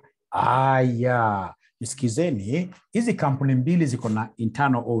 Nisikizeni, hizi kampuni mbili ziko na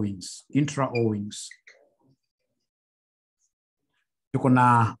internal owings, intra owings. Tuko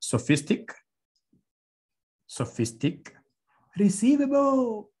na sophistic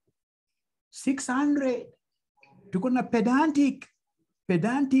receivable 600. Tuko na pedantic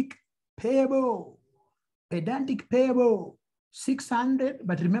payable 600,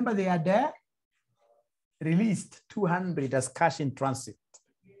 but remember they are there released 200 as cash in transit.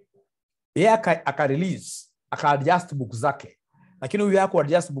 Yeye aka release, aka adjust book zake. Lakini huyu yako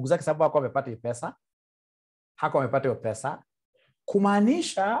adjust book zake sababu hakuwa amepata hiyo pesa.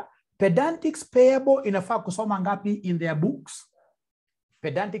 Kumaanisha pedantic's payable inafaa kusoma ngapi in their books?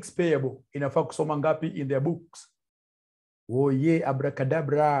 Pedantic's payable inafaa kusoma ngapi in their books? Oh yeah,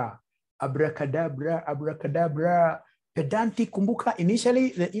 abracadabra. Pedantic, kumbuka initially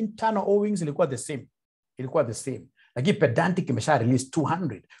the internal owings ilikuwa the same. Lakini pedantic imesha release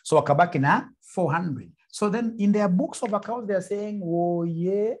 200. So wakabaki na 400. So then in their books of accounts they are saying, oh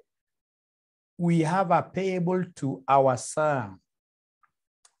yeah, we have a payable to our son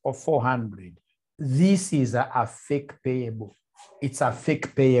of 400. This is a fake payable. It's a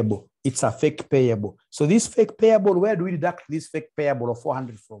fake payable. So this fake payable, where do we deduct this fake payable of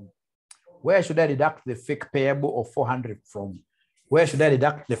 400 from? Where should I deduct the fake payable of 400 from? Where should I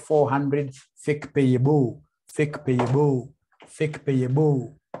deduct the 400 fake payable? The fake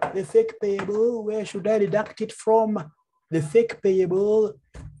payable, where should I deduct it from? The fake payable,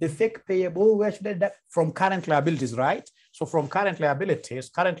 where should I deduct from? Current liabilities, right? So from current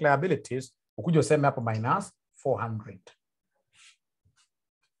liabilities, ukuja useme hapo minus 400.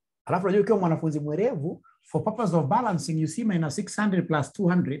 Alafu unajua ukiwa mwanafunzi mwerevu, for purpose of balancing, you see minus 600 plus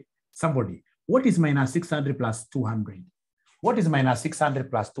 200. Somebody, what is minus 600 plus 200? What is minus 600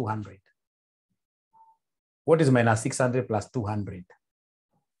 plus 200? What is minus 600 plus 200?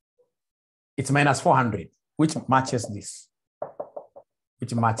 It's minus 400. which matches this.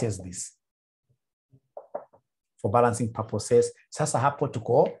 Which matches this. For balancing purposes. Sasa hapo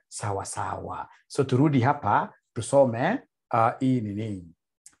tuko sawa sawa. So turudi hapa tusome hii ni nini.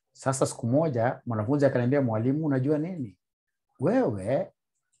 Sasa siku moja mwanafunzi akaniambia, mwalimu, unajua nini? Wewe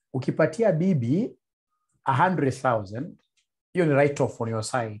ukipatia bibi 100,000, hiyo ni write off on your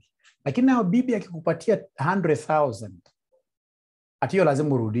side. Lakini nao bibi akikupatia 100,000, ati hiyo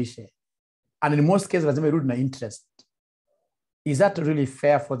lazima urudishe. And in most cases lazima irudi na interest. Is that really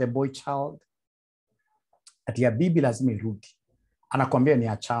fair for the boy child? Ati ya bibi lazima irudi. Anakuambia ni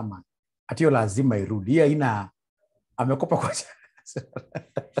ya chama. Ati hiyo lazima irudi. Hiyo ina amekopa kwa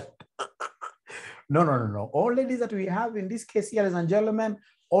No. All ladies that we have in this case here, ladies and gentlemen,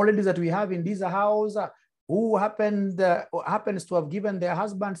 all ladies that we have in this house who happens to have given their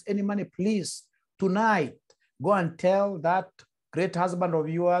husbands any money, please, tonight, go and tell that great husband of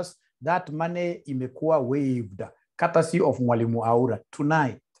yours that money imekuwa waived. Courtesy of Mwalimu Aura.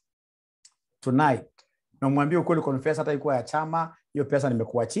 Tonight. Na mwambie ukweli, confess hata ikuwa ya chama, hiyo pesa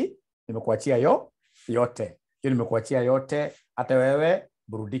nimekuachia yote. Hiyo nimekuachia yote, hata wewe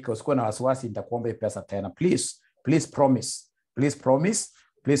burudika, usikuwe na wasiwasi, nitakuomba hiyo pesa tena. Please promise.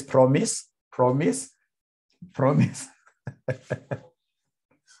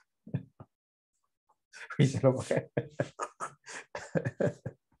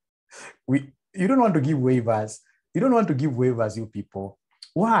 You don't want to give waivers. You don't want to give waivers, you people.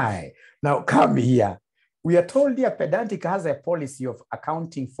 Why? Now come here. We are told here Pedantic has a policy of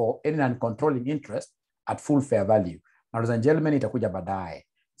accounting for any non-controlling interest at full fair value. Now, ladies and gentlemen, itakuja baadaye.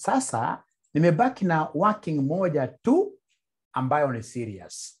 Sasa, nimebaki na working moja tu ambayo ni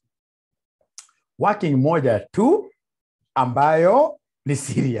serious. Working moja tu ambayo ni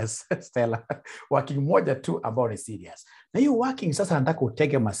serious, Stella. Working moja tu ambayo ni serious. Na hiyo working sasa nataka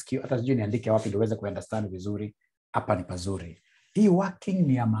utege masikio, hata sijui niandike wapi ndio uweze kuunderstand vizuri. Hapa ni pazuri. Hii working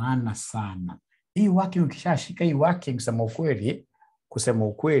ni ya maana sana. Hii working ukishashika hii working, kusema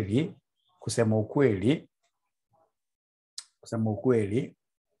ukweli.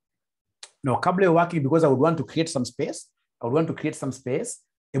 No, kabla ya working, because I would want to create some space.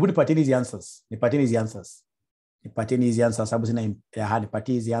 Hebu nipatie hizi answers. Sababu sina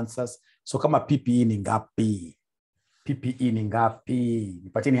nipatie hizi answers. So kama PPE ni ngapi?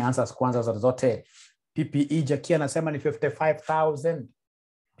 Nipatie ni answers kwanza zote. PPE Jackie anasema ni 55,000.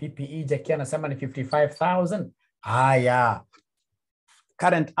 Haya.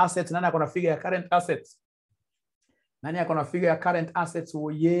 Current assets, nani akona figure ya current assets?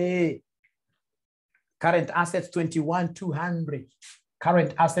 Oh yeah. Current assets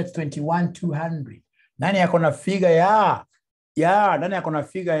 21,200. Nani akona figure ya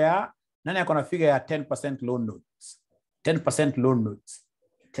 10% loan notes? 10%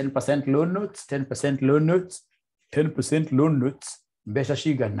 loan notes. Mbesha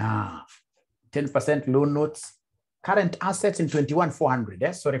shiga na 10% loan notes. Current assets in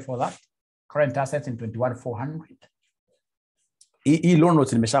 21,400. Sorry for that. Current assets in 21,400. Hii loan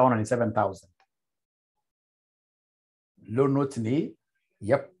notes nimeshaona ni 7,000. Loan notes ni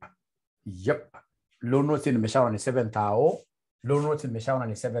yep. Loan notes nimeshaona ni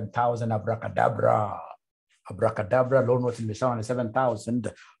 7,000. Abracadabra. Loan notes nimeshaona ni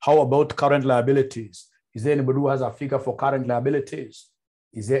 7,000. How about current liabilities? Is there anybody who has a figure for current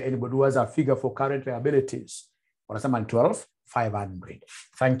liabilities? Wanasema ni 12,500.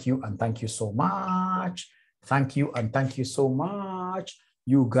 Thank you and thank you so much.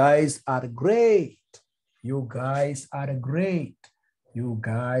 You guys are great.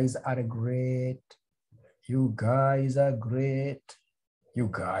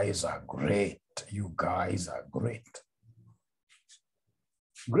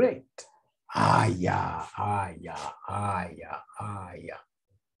 Great. Aya.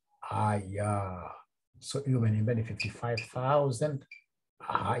 So hiyo umeniambia ni 55,000.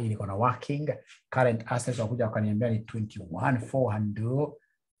 Hii niko na working. Current assets wakuja wakaniambia ni 21,400.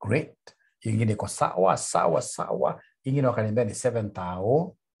 Great. Ingine iko sawa. Ingine wakaniambia ni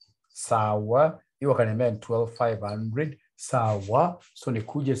 7,000. Sawa. Hiyo wakaniambia ni 12,500. Sawa. So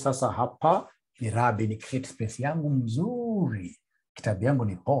nikuje sasa hapa nirabi ni create space yangu mzuri. Kitabu yangu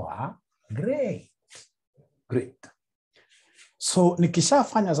ni poa. Great. So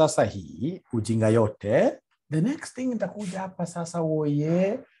nikishafanya sasa hii ujinga yote, the next thing nitakuja hapa sasa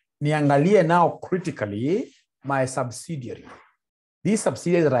niangalie now critically my subsidiary. These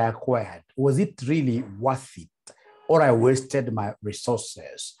subsidiaries that I acquired, was it really worth it, or I wasted my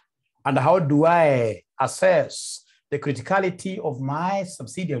resources? And how do I assess the criticality of my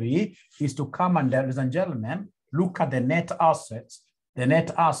subsidiary? Is to come and, ladies and gentlemen, look at the net assets the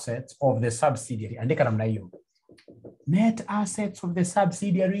net assets of the subsidiary. Andika namna hiyo. Net assets of the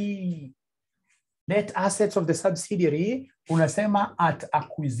subsidiary. Net assets of the subsidiary, unasema at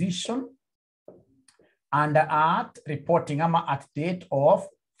acquisition and at reporting, ama at date of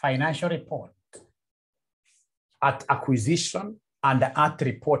financial report. At acquisition and at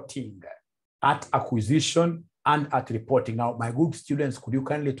reporting. At acquisition and at reporting. Now, my good students, could you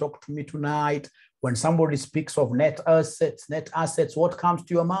kindly talk to me tonight? When somebody speaks of net assets, what comes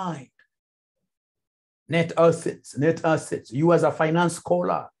to your mind? Net assets, net assets. You as a finance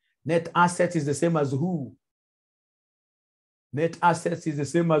scholar, net assets is the same as who? Net assets is the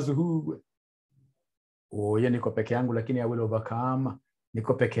same as who? Oh, yeah, niko peke yangu lakini I will overcome.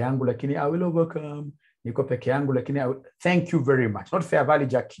 Niko peke yangu lakini I will overcome. Niko peke yangu lakini I will... Thank you very much. Not fair value,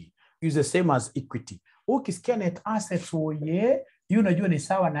 Jackie. It's the same as equity. Ukisikia net assets, oh yeah, you unajua ni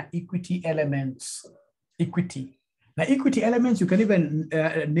sawa na equity elements. Equity. Now, equity elements, you can even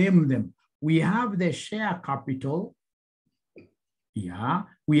name them. We have the share capital. Yeah.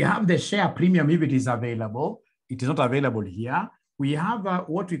 We have the share premium if it is available. It is not available here. We have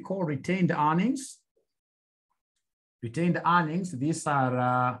what we call retained earnings. Retained earnings, these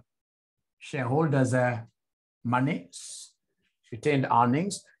are shareholders' monies. Retained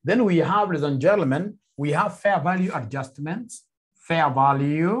earnings. Then we have, ladies and gentlemen, we have fair value adjustments. Fair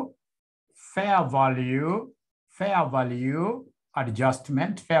value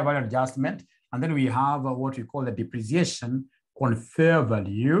adjustment, and then we have what we call the depreciation on fair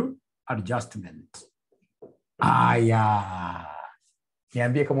value adjustment. Aya.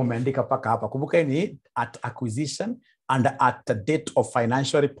 Niambie kama umeandika paka hapa. Kumbuka ni at acquisition and at the date of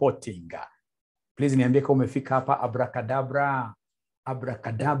financial reporting. Please niambie kama umefika hapa. Abracadabra.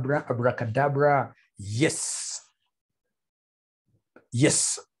 Abracadabra, abracadabra. Yes.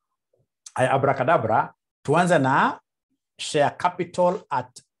 Yes. Abracadabra. Tuanza na share capital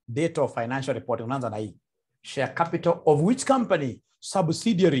at date of financial reporting. Unaanza na hii. Share capital of which company?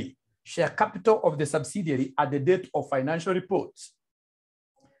 Subsidiary. Share capital of the subsidiary at the date of financial reports.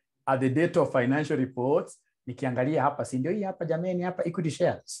 At the date of financial reports, nikiangalia hapa, si ndio hii hapa jameni, hapa equity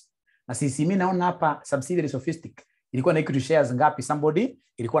shares. Na sisi mimi naona hapa subsidiary Sophistic. Ilikuwa na equity shares ngapi? Somebody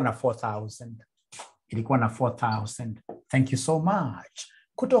ilikuwa na 4,000. Ilikuwa na 4,000. Thank you so much.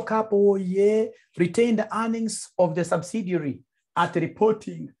 Kutoka hapo ye, retained earnings of the subsidiary at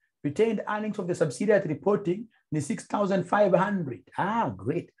reporting. Retained earnings of the subsidiary at reporting ni 6,500. Ah,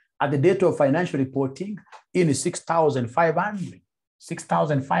 great. At the date of financial reporting, in 6,500.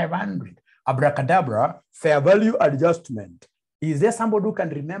 6,500. Abracadabra, fair value adjustment. Is there somebody who can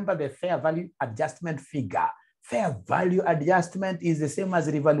remember the fair value adjustment figure? Fair value adjustment is the same as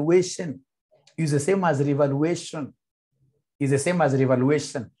revaluation. Is the same as revaluation. Is the same as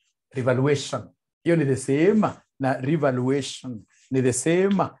revaluation. Revaluation. Hiyo ni the same na revaluation. Ni the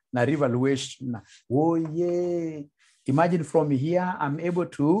same na revaluation. Oh yeah. Imagine from here, I'm able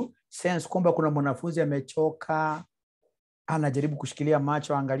to sense kwamba kuna mwanafunzi amechoka, anajaribu kushikilia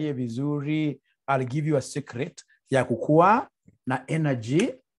macho, angalie vizuri. I'll give you a secret ya kukua na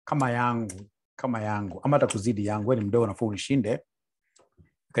energy kama yangu. Kama yangu. Ama hata kuzidi yangu. Wewe ni mdogo nafuu unishinde.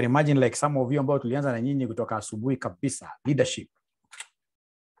 You can imagine like some of you ambao tulianza na nyinyi kutoka asubuhi kabisa. Leadership.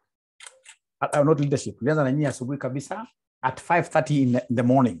 Not leadership. Tulianza na nyinyi asubuhi kabisa at 5:30 in the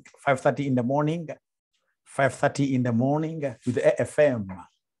morning. 5:30 in the morning. 5:30 in the morning with the AFM.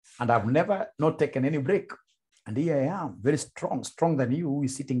 And I've never not taken any break. And here I am, very strong, stronger than you, who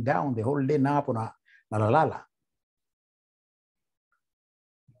is sitting down the whole day na hapo na lalala.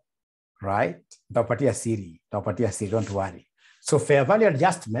 Right? Tapatia siri, don't worry. So fair value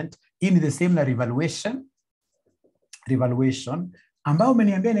adjustment in the same na revaluation. Revaluation. Ambao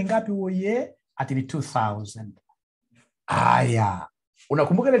umeniambia ni ngapi uoye? Ati ni 2,000. Aya.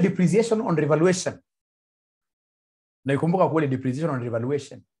 Unakumbuka ile depreciation on revaluation? Na ikumbuka kule depreciation on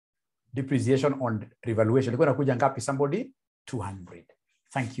revaluation. Depreciation on revaluation. Ilikuwa inakuja ngapi somebody? 200.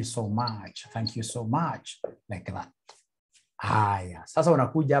 Thank you so much. Thank you so much. Like that. Haya. Sasa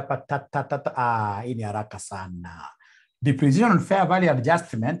unakuja hapa hii ni haraka sana. Depreciation on fair value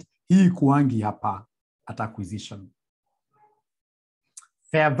adjustment hii kuangi hapa at acquisition.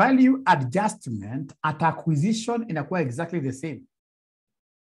 Fair value adjustment at acquisition inakuwa exactly the same.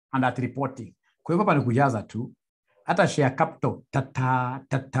 And at reporting. Kwa hivyo hapa ni kujaza tu. Hata share capital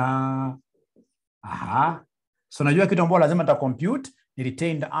aha. So najua kitu ambacho lazima ta compute ni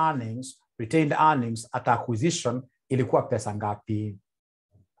retained earnings. Retained earnings at acquisition ilikuwa pesa ngapi?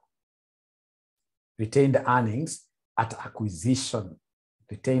 Retained earnings at acquisition.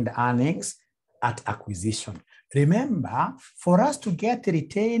 Retained earnings at acquisition. Remember, for us to get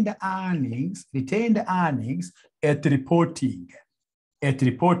retained earnings at reporting, at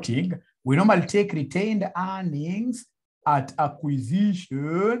reporting, we normally take retained earnings at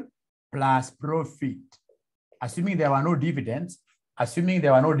acquisition plus profit. Assuming there were no dividends, assuming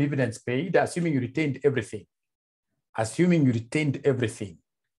there were no dividends paid, assuming you retained everything. Assuming you retained everything.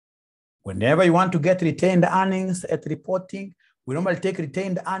 Whenever you want to get retained earnings at reporting, we normally take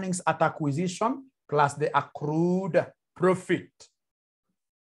retained earnings at acquisition plus the accrued profit.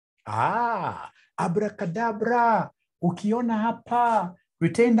 Abracadabra. Ukiona hapa,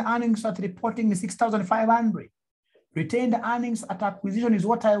 retained earnings at reporting is 6,500. Retained earnings at acquisition is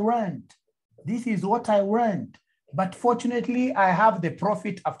what I earned. This is what I earned. But fortunately, I have the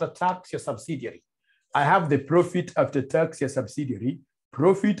profit after tax, your subsidiary. I have the profit after tax, your subsidiary.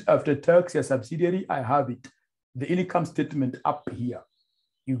 Profit after tax, your subsidiary, I have it. The income statement up here.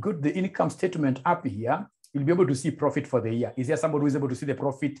 You got the income statement up here, you'll be able to see profit for the year. Is there somebody who is able to see the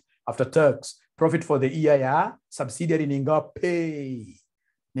profit after tax? Profit for the year, yeah? Subsidiary ninga pay.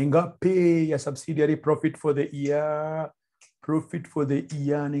 Ninga pay, your subsidiary profit for the year. Profit for the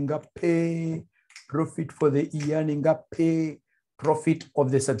year, ninga pay. Profit for the year, ninga pay. Profit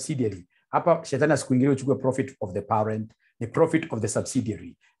of the subsidiary. Hapa shetani asikuingilie uchukue profit of the parent, the profit of the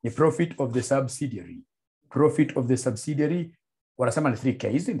subsidiary, the profit of the subsidiary, profit of the subsidiary. Wanasema ni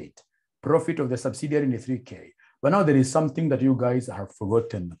 3K, isn't it? Profit of the subsidiary in 3K. But now there is something that you guys have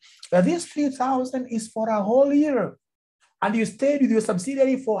forgotten. That this 3,000 is for a whole year. And you stayed with your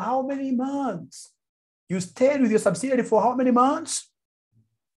subsidiary for how many months? You stayed with your subsidiary for how many months?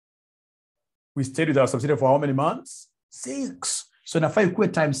 We stayed with our subsidiary for how many months? 6. So now if I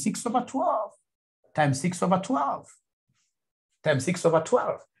equate times 6 over 12, times 6 over 12, times 6 over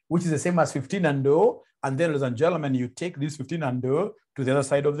 12, which is the same as 15 and O. And then, ladies and gentlemen, you take this 15 and O to the other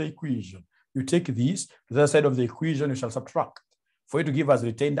side of the equation. You take this to the other side of the equation, you shall subtract for you to give us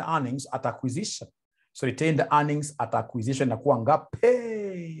retained earnings at acquisition. So retained earnings at acquisition nakuwa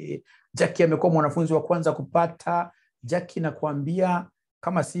ngapi? Jackie amekuwa mwanafunzi wa kwanza kupata. Jackie nakuambia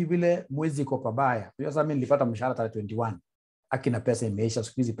kama si vile mwezi iko pabaya. Sasa mimi nilipata mshahara tarehe 21. Akina pesa imeisha,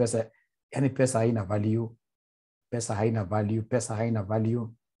 siku hizi pesa, yani pesa haina value. Pesa haina value, pesa haina value.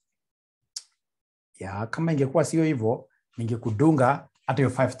 Ya, kama ingekuwa sio hivyo, ningekudunga hata hiyo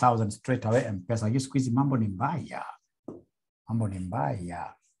 5,000 straight away M-Pesa. Hiyo siku hizi mambo ni mbaya. Mambo ni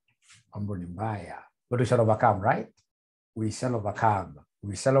mbaya. Mambo ni mbaya. But we shall overcome, right? We shall overcome.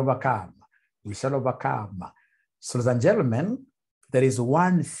 We shall overcome. We shall overcome. So, ladies and gentlemen, there is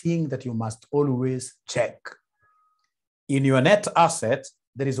one thing that you must always check. In your net assets,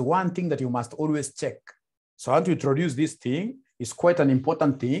 there is one thing that you must always check. So I want to introduce this thing. It's quite an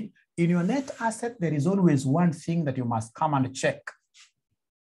important thing. In your net asset, there is always one thing that you must come and check.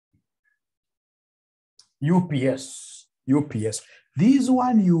 UPS. UPS. This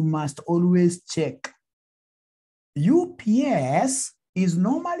one you must always check. UPS is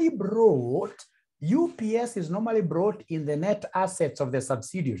normally brought in the net assets of the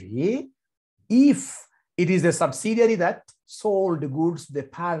subsidiary if it is the subsidiary that sold goods to the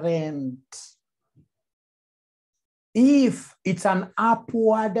parent. If it's an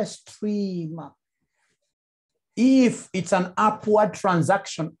upward stream, if it's an upward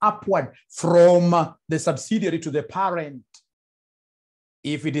transaction, upward from the subsidiary to the parent,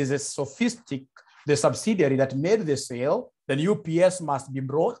 if it is a sophistic, the subsidiary that made the sale, then UPS must be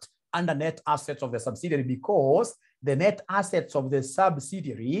brought under net assets of the subsidiary because the net assets of the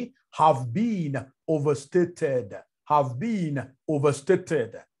subsidiary have been overstated,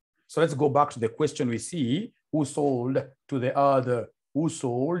 So let's go back to the question we see. Who sold to the other? Who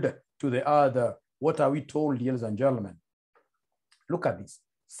sold to the other? What are we told, ladies and gentlemen? Look at this.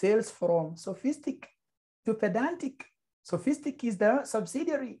 Sales from sophistic to pedantic. Sophistic is the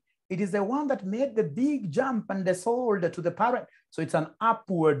subsidiary. It is the one that made the big jump and they sold to the parent. So it's an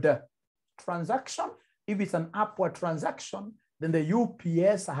upward transaction. If it's an upward transaction, then the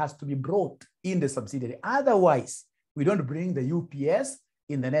UPS has to be brought in the subsidiary. Otherwise, we don't bring the UPS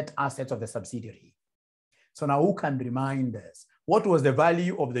in the net assets of the subsidiary. So now who can remind us? What was the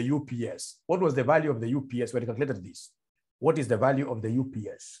value of the UPS? What was the value of the UPS when we calculated this? What is the value of the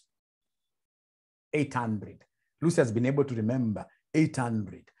UPS? 800. Lucy has been able to remember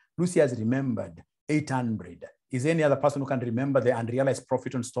 800. Lucy has remembered 800. Is there any other person who can remember the unrealized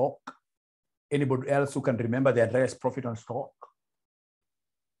profit on stock? Anybody else who can remember the unrealized profit on stock?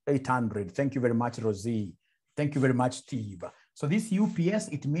 800. Thank you very much, Rosie. Thank you very much, Steve. So this UPS,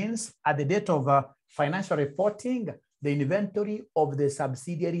 it means at the date of financial reporting, the inventory of the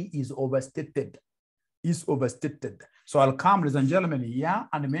subsidiary is overstated. So I'll come, ladies and gentlemen, here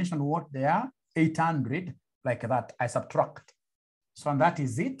and mention what they are, 800, like that. I subtract. So and that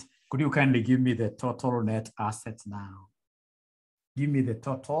is it. Could you kindly give me the total net assets now? Give me the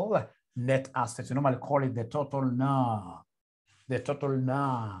total net assets. You normally call it the total NA. The total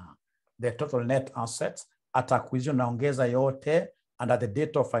net assets at acquisition naongeza yote, and at the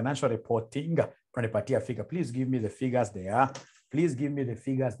date of financial reporting unanipatia figure. Please give me the figures there. Please give me the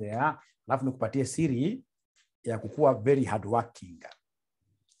figures there. Alafu nikupatie siri ya kukua very hardworking.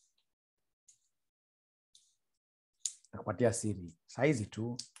 Nakupatia siri saizi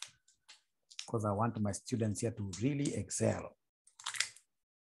tu, because I want my students here to really excel.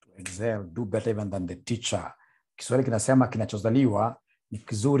 Do better even than the teacher. Kiswahili kinasema kinachozaliwa ni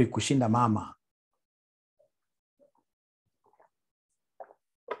kizuri kushinda mama.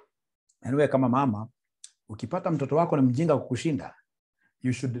 Anyway, kama mama, ukipata mtoto wako ni mjinga kukushinda,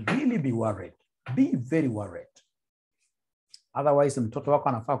 you should really be worried. Be very worried. Otherwise, mtoto wako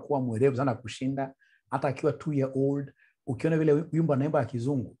anafaa kuwa mwerevu sana kushinda, hata akiwa 2 year old. Ukiona vile wimbo anaimba ya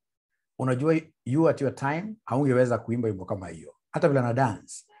kizungu, unajua you at your time haungeweza kuimba wimbo kama hiyo. Hata vile ana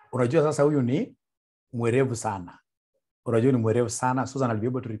dance, unajua sasa huyu ni mwerevu sana. Unajua ni mwerevu sana. Susan, I'll be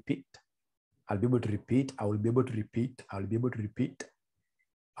able to repeat. I will be able to repeat.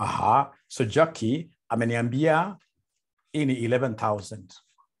 Aha. So Jackie ameniambia hii ni 11,000.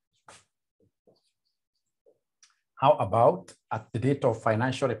 How about at the date of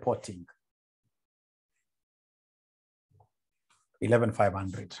financial reporting?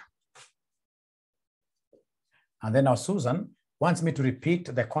 11,500. And then now Susan wants me to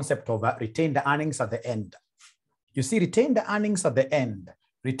repeat the concept of retained earnings at the end. You see, retained earnings at the end.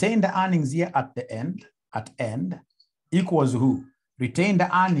 Retained earnings here at the end, equals who? Retained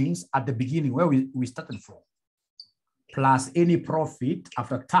earnings at the beginning, where we started from, plus any profit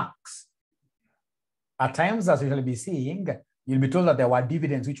after tax. At times, as you shall be seeing, you'll be told that there were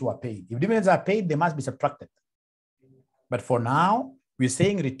dividends which were paid. If dividends are paid, they must be subtracted. But for now, we're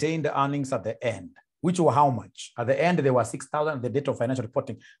saying retained earnings at the end, which were how much? At the end, there were 6,000. At the date of financial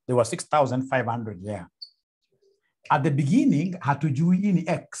reporting, there were 6,500 there. At the beginning, hatujui in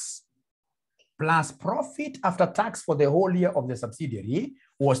X, plus profit after tax for the whole year of the subsidiary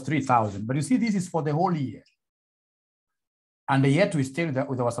was 3,000. But you see, this is for the whole year. And yet we stay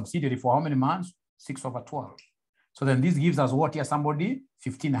with our subsidiary for how many months? 6/12. So then this gives us what here, somebody?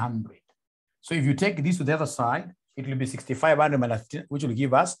 1,500. So if you take this to the other side, it will be 6,500 minus 15, which will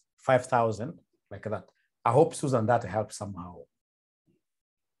give us 5,000, like that. I hope, Susan, that helps somehow.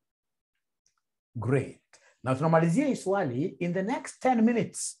 Great. Now tunamalizia hii swali in the next 10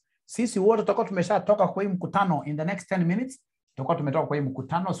 minutes. Sisi wote tutakuwa tumeshatoka kwa hii mkutano. In the next 10 minutes, tutakuwa tumetoka kwa hii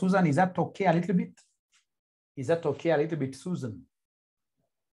mkutano. Susan, is that okay a little bit? Is that okay a little bit, Susan?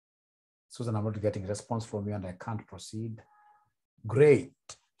 Susan, I'm not getting a response from you and I can't proceed. Great.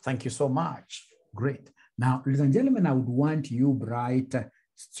 Thank you so much. Great. Now, ladies and gentlemen, I would want you bright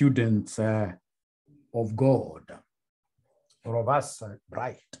students of God, or of us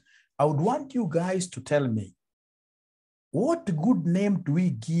bright, I would want you guys to tell me, what good name do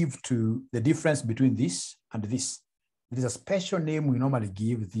we give to the difference between this and this? It is a special name we normally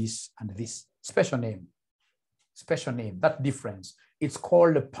give this and this. Special name. Special name. That difference. It's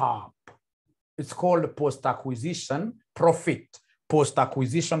called PAP. It's called post-acquisition profit.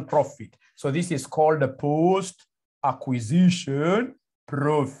 Post-acquisition profit. So this is called the post-acquisition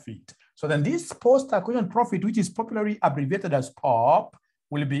profit. So then this post-acquisition profit, which is popularly abbreviated as PAP,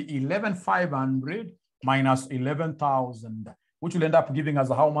 will be 11,500 minus 11,000, which will end up giving us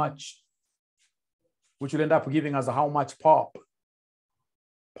how much? Which will end up giving us how much PAP?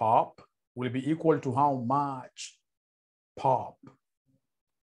 PAP will be equal to how much? PAP.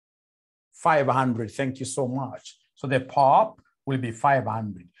 500. Thank you so much. So the PAP will be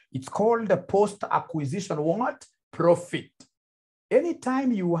 500. It's called the post-acquisition what? Profit.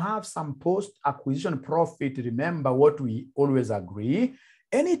 Anytime you have some post-acquisition profit, remember what we always agree.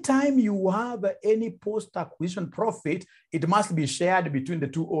 Anytime you have any post-acquisition profit, it must be shared between the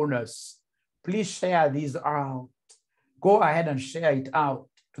two owners. Please share these out. Go ahead and share it out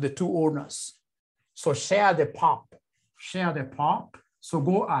to the two owners. So share the PAP. Share the PAP. So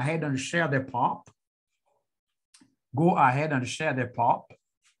go ahead and share the PAP. Go ahead and share the PAP.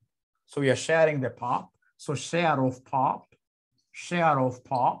 So we are sharing the PAP. So share of PAP, share of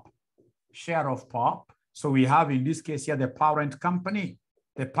PAP, share of PAP. So we have in this case here the parent company.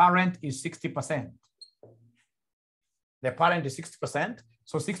 The parent is 60%. The parent is 60%.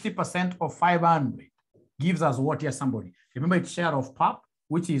 So 60% of 500 gives us what here, somebody? Remember it's share of PAP,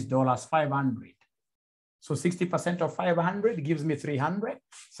 which is $500. So 60% of 500 gives me 300.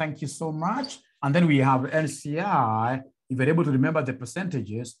 Thank you so much. And then we have NCI. If you're able to remember the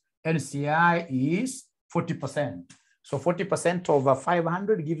percentages, NCI is 40%. So 40% over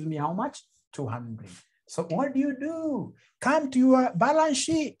 500 gives me how much? 200. So what do? Come to your balance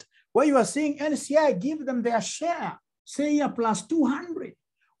sheet where you are seeing NCI, give them their share, say here plus 200.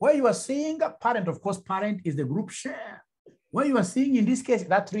 Where you are seeing parent, of course, parent is the group share. Where you are seeing in this case,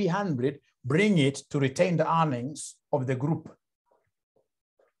 that 300, bring it to retained earnings of the group.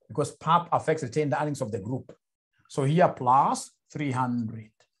 Because PAP affects retained earnings of the group. So here plus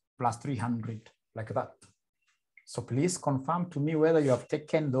 300, like that. So please confirm to me whether you have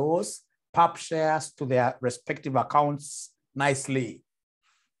taken those PAP shares to their respective accounts nicely.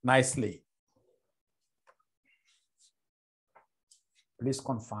 Please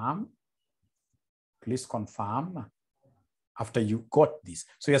confirm after you got this.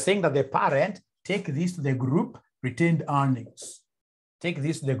 So you're saying that the parent, take this to the group, retained earnings. Take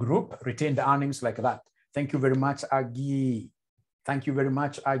this to the group, retained earnings like that. Thank you very much, Agi. Thank you very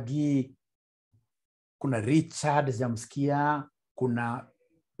much, Agi. Kuna Richard, sijamsikia. Kuna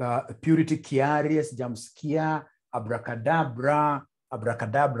Purity Kiari, sijamsikia. Abracadabra.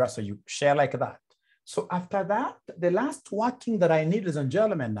 So you share like that. So after that, the last working that I need, ladies and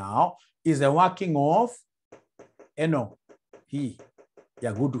gentlemen, now is the working of,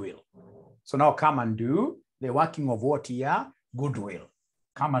 goodwill. So now come and do the working of what here? Goodwill.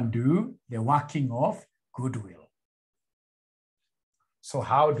 Come and do the working of goodwill. So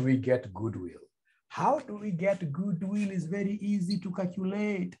how do we get goodwill? How do we get goodwill is very easy to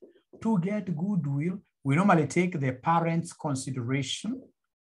calculate. To get goodwill, we normally take the parent's consideration.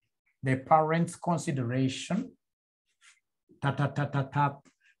 We come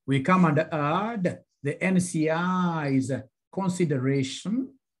and add the NCI's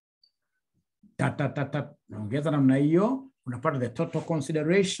consideration. Ongeza namna hiyo, unapata the total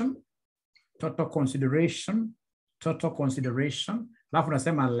consideration. Alafu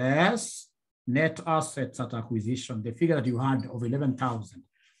unasema less net assets at acquisition, the figure that you had of 11,000.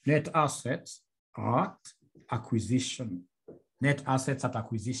 Net assets at acquisition.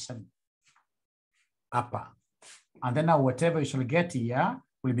 Upper. And then now whatever you shall get here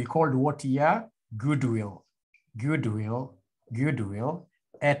will be called what here? Goodwill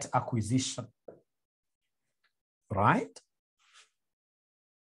at acquisition. Right?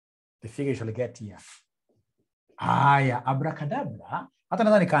 The figure you shall get here. Abracadabra. Hata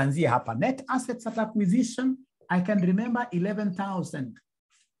nadhani nikaanzia hapa. Net assets at acquisition, I can remember 11,000.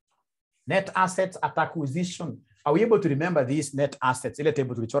 Net assets at acquisition. Are we able to remember these net assets? Ile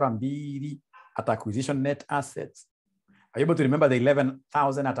table tulichora mbili at acquisition net assets. Are you able to remember the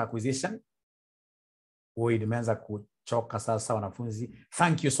 11,000 at acquisition? Imeanza kuchoka sasa wanafunzi.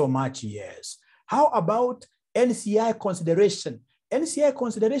 Thank you so much. Yes. How about NCI consideration? NCI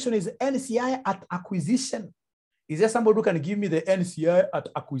consideration is NCI at acquisition. Is there somebody who can give me the NCI at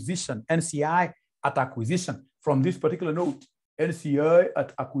acquisition? NCI at acquisition from this particular note. NCI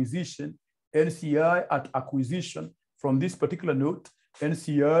at acquisition. NCI at acquisition from this particular note.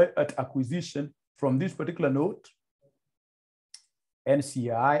 NCI at acquisition from this particular note.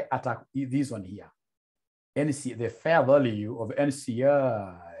 NCI at this one here. The fair value of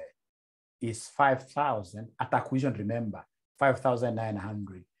NCI is 5,000 at acquisition. Remember,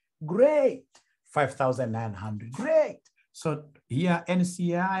 5,900. Great. 5,900. Great. So here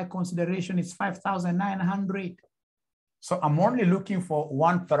NCI consideration is 5,900. So I'm only looking for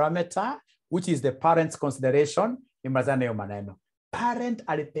one parameter, which is the parent's consideration. Parent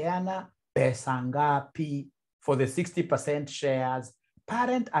alipeana pesa ngapi for the 60% shares?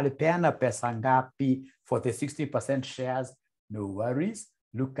 Parent alipeana pesa ngapi for the 60% shares? No worries,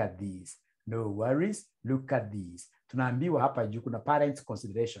 look at these. No worries, look at these. Tunaambiwa hapa juu kuna parent's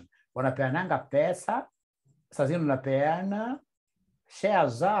consideration. Wanapeananga pesa, sasa unapeana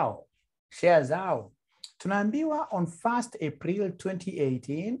shares zao. Tunaambiwa on 1st April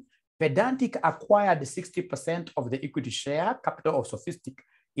 2018, Pedantic acquired 60% of the equity share capital of Sophistic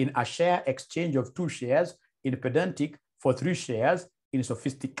in a share exchange of 2 shares in Pedantic for 3 shares in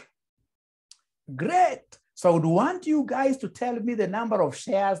Sophistic. Great. So I would want you guys to tell me the number of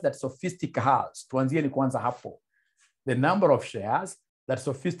shares that Sophistic has. Tuanzie ni kwanza hapo. The number of shares that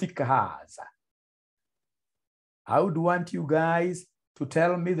Sophistic has. I would want you guys to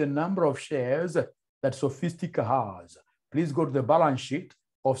tell me the number of shares that Sophistic has. Please go to the balance sheet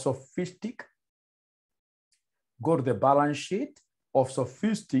of Sophistic. Go to the balance sheet of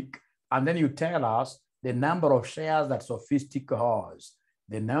Sophistic, and then you tell us the number of shares that Sophistic has.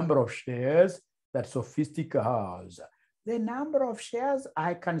 The number of shares that Sophistic has. The number of shares,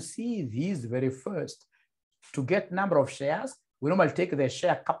 I can see these very first. To get number of shares, we normally take the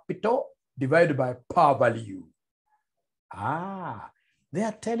share capital divided by par value. They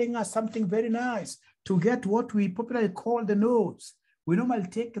are telling us something very nice. To get what we popularly call the notes, we normally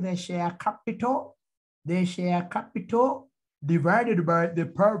take the share capital the share capital divided by the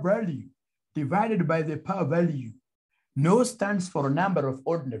par value, divided by the par value. No stands for a number of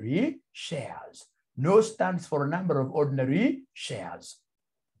ordinary shares. No stands for a number of ordinary shares.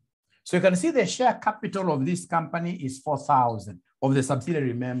 So you can see the share capital of this company is 4,000 of the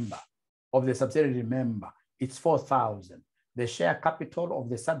subsidiary member. Of the subsidiary member, it's 4,000. The share capital of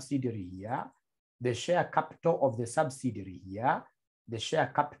the subsidiary here, the share capital of the subsidiary here, the share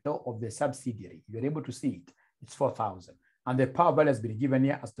capital of the subsidiary. You're able to see it. It's 4,000. And the par value has been given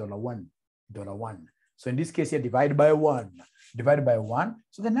here as $1. So in this case here, divide by 1. Divided by 1.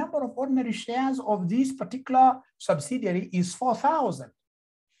 So the number of ordinary shares of this particular subsidiary is 4,000.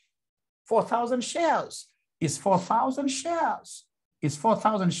 4,000 shares is 4,000 shares. Is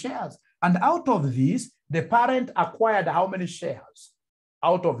 4,000 shares. And out of these, the parent acquired how many shares?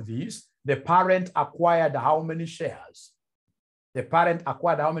 Out of these, the parent acquired how many shares? The parent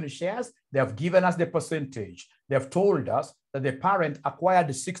acquired how many shares? They have given us the percentage. They have told us that the parent acquired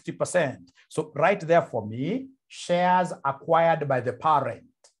 60%. So right there for me, shares acquired by the parent.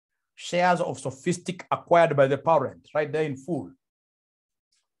 Shares of Sophistic acquired by the parent, right there in full.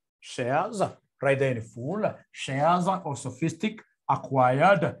 Shares, right there in full. Shares of Sophistic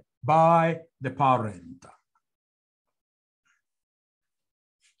acquired by the parent.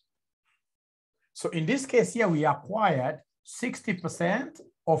 So in this case here, we acquired 60%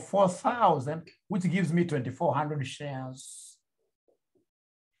 of 4,000, which gives me 2,400 shares.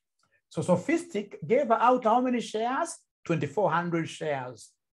 So Sophistic gave out how many shares? 2,400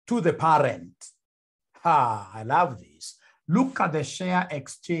 shares to the parent. I love this. Look at the share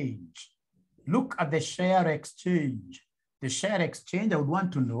exchange. Look at the share exchange. The share exchange, I would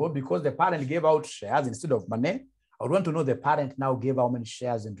want to know, because the parent gave out shares instead of money, I would want to know the parent now gave how many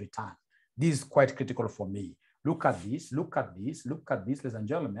shares in return. This is quite critical for me. Look at this, look at this, look at this, ladies and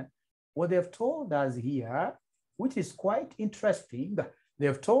gentlemen. What they've told us here, which is quite interesting,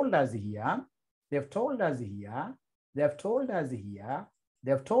 they've told us here, they've told us here, they've told us here,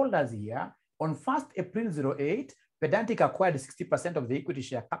 they've told us here, on 1st April 08, Pedantic acquired 60% of the equity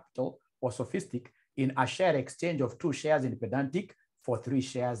share capital or Sophistic in a share exchange of 2 shares in Pedantic for 3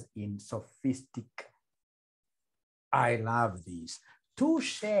 shares in Sophistic. I love this. 2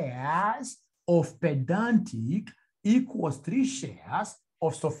 shares of Pedantic equals 3 shares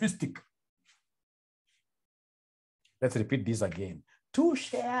of Sophistic. Let's repeat this again. 2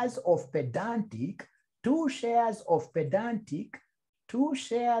 shares of Pedantic, 2 shares of Pedantic, 2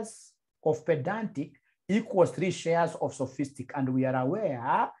 shares of Pedantic equals 3 shares of Sophistic. And we are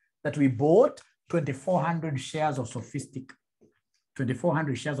aware that we bought 2,400 shares of Sophistic.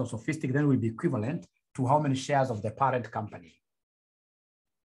 2,400 shares of Sophistic then will be equivalent to how many shares of the parent company?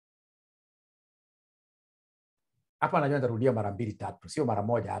 Hapa najua nitarudia mara 2 3, sio mara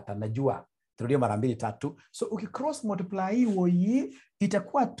moja hata, najua nitarudia mara 2 3. So ukicross multiply hiyo hii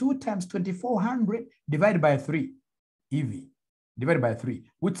itakuwa 2 times 2,400 divided by 3. EV divided by 3,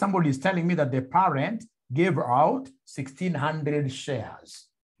 which somebody is telling me that the parent gave out 1,600 shares.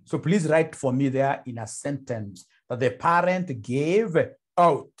 So please write for me there in a sentence that the parent gave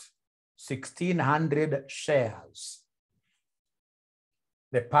out 1,600 shares.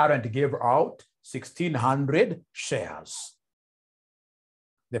 The parent gave out 1,600 shares.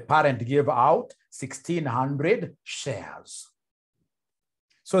 The parent gave out 1,600 shares.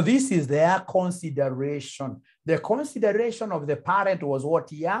 So this is their consideration. The consideration of the parent was what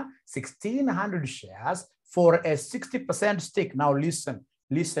here? 1,600 shares for a 60% stake. Now listen.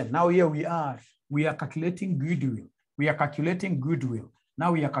 Listen, now here we are calculating goodwill. We are calculating goodwill.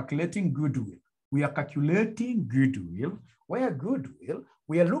 Now we are calculating goodwill. We are calculating goodwill. Where goodwill,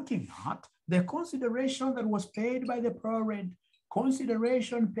 we are looking at the consideration that was paid by the parent.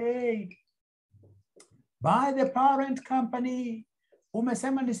 Consideration paid by the parent company.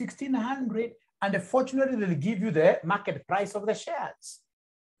 Umesema ni 1,600, and fortunately they'll give you the market price of the shares.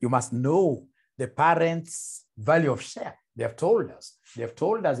 You must know the parent's value of share. They have told us. They have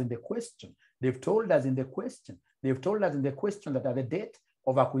told us in the question. They've told us in the question. They've told us in the question that at the date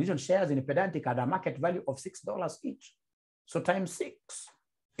of acquisition, shares in Pedantic had a market value of $6 each. So times 6.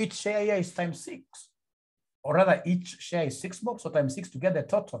 Each share here is times 6. Or rather, each share is $6, so times 6 to get the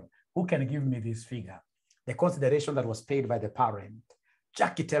total. Who can give me this figure? The consideration that was paid by the parent.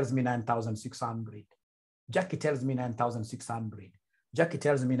 Jackie tells me 9,600. Jackie tells me 9,600. Jackie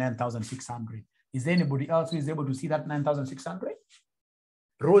tells me 9,600. Is there anybody else who is able to see that 9,600?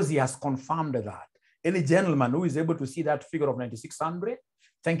 Rosie has confirmed that. Any gentleman who is able to see that figure of 9,600?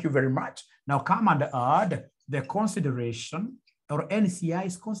 Thank you very much. Now come and add the consideration or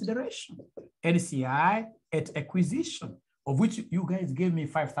NCI's consideration. NCI at acquisition. of which you guys gave me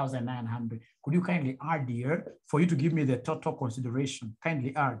 5,900. Could you kindly add here for you to give me the total consideration?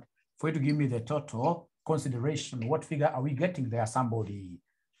 Kindly add for you to give me the total consideration. What figure are we getting there, somebody?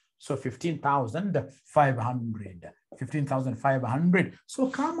 So 15,500. 15,500. So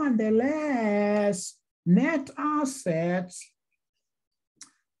come on, the less net assets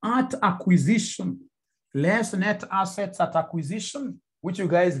at acquisition. Less net assets at acquisition, which you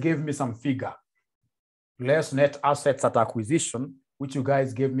guys gave me some figure. Less net assets at acquisition, which you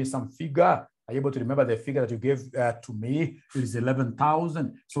guys gave me some figure. Are you able to remember the figure that you gave to me? It is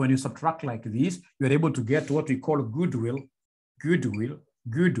 11,000. So when you subtract like this, you're able to get what we call goodwill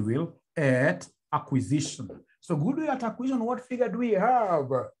at acquisition. So goodwill at acquisition, what figure do we have?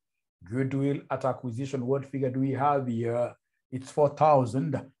 Goodwill at acquisition, what figure do we have here? It's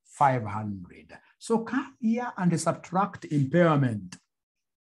 4,500. So come here and subtract impairment.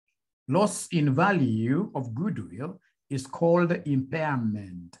 Loss in value of goodwill is called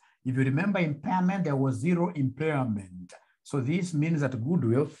impairment. If you remember impairment, there was zero impairment. So this means that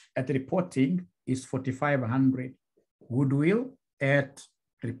goodwill at reporting is 4,500. Goodwill at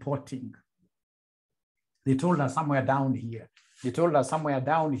reporting. They told us somewhere down here. They told us somewhere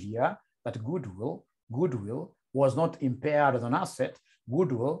down here that goodwill was not impaired as an asset.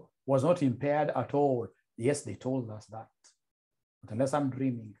 Goodwill was not impaired at all. Yes, they told us that. But unless I'm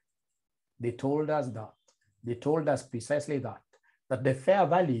dreaming, they told us that. They told us precisely that the fair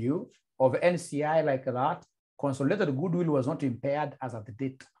value of NCI like that, consolidated goodwill was not impaired as at the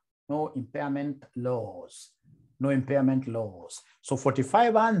date. No impairment laws. No impairment laws. So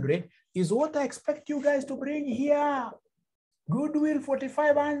 4,500 is what I expect you guys to bring here. Goodwill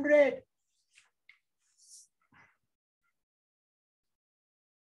 4,500.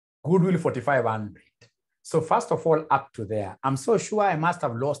 Goodwill 4,500. So first of all, up to there, I'm so sure I must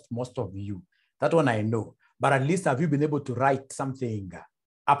have lost most of you. That one I know. But at least have you been able to write something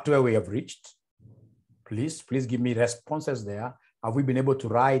up to where we have reached? Please give me responses there. Have we been able to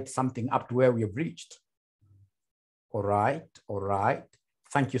write something up to where we have reached? All right.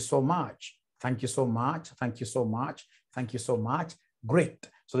 Thank you so much. Thank you so much. Great.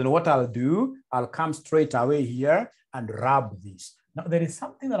 So then what I'll do, I'll come straight away here and rub this. Now, there is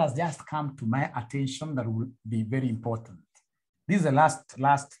something that has just come to my attention that will be very important. This is the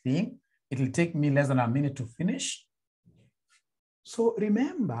last thing. It will take me less than a minute to finish. So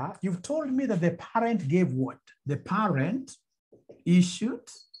remember, you've told me that the parent gave what? The parent issued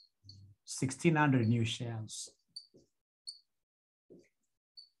 1,600 new shares.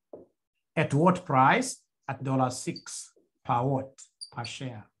 At what price? At $6 per what? Per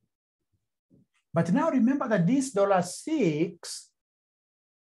share. But now remember that this $6,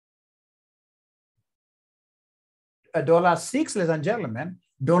 $6, ladies and gentlemen,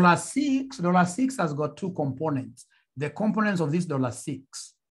 $6 has got two components. The components of this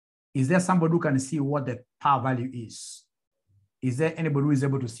 $6, is there somebody who can see what the par value is? Is there anybody who is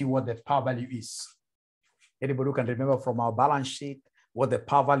able to see what the par value is? Anybody who can remember from our balance sheet what the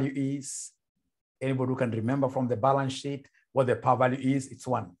par value is? Anybody who can remember from the balance sheet what the par value is? It's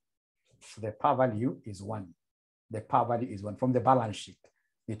 1. So the par value is 1. The par value is 1 from the balance sheet.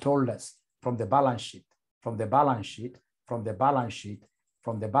 They told us from the balance sheet, from the balance sheet, from the balance sheet,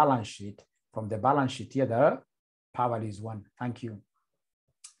 from the balance sheet, from the balance sheet. Here the par value is 1. Thank you.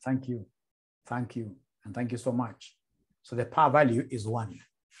 And thank you so much. So the par value is 1.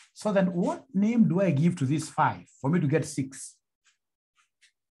 So then what name do I give to this 5 for me to get 6?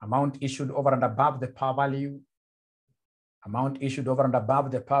 Amount issued over and above the par value. Amount issued over and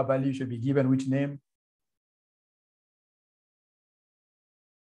above the par value should be given which name?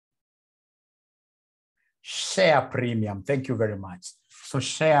 Share premium. Thank you very much. So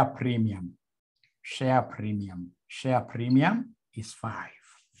share premium is 5.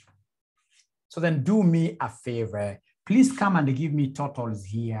 So then do me a favor. Please come and give me totals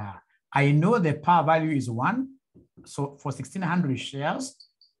here. I know the par value is 1. So for 1,600 shares,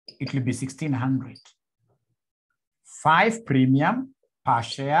 it will be 1,600. 5 premium per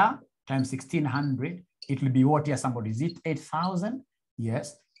share times 1,600. It will be what here, somebody? Is it 8,000?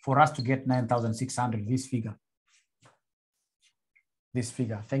 Yes. For us to get 9,600, this figure.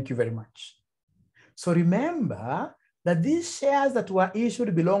 Thank you very much. So remember that these shares that were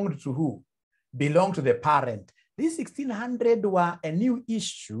issued belonged to who? Belong to the parent. These 1,600 were a new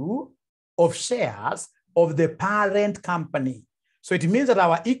issue of shares of the parent company. So it means that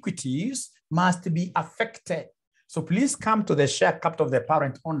our equities must be affected. So please come to the share capital of the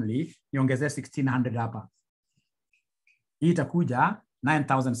parent only. Niongeze 1,600 hapa. Hii itakuja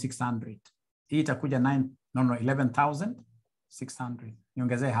 9,600. Hii itakuja 11,600.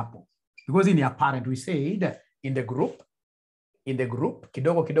 Niongeze hapo. Because in the parent, we said in the group, In the group,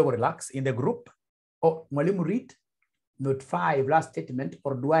 kidogo kidogo relax. In the group, oh, mwalimu read note 5, last statement,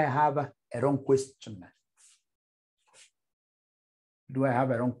 or do I have a wrong question? Do I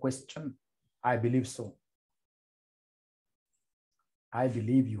have a wrong question? I believe so. I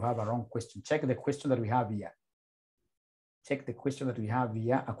believe you have a wrong question. Check the question that we have here. Check the question that we have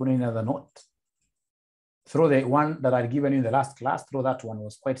here. Hakuna another note. Throw the one that I'd given you in the last class. Throw that one. It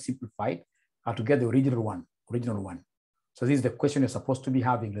was quite simplified. How to get the original one. So this is the question you're supposed to be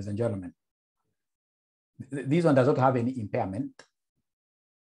having, ladies and gentlemen. This one does not have any impairment.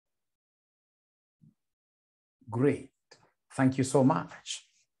 Great. Thank you so much.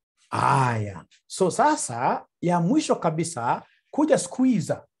 Aya. So sasa ya mwisho kabisa kuja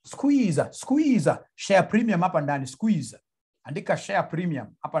squeeze share premium hapa ndani squeeze. Andika share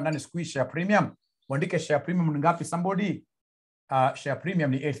premium hapa ndani squeeze share premium. Uandike share premium ni ngapi somebody? Share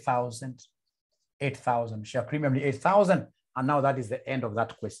premium ni 8,000. 8,000. Share premium ni 8,000. And now that is the end of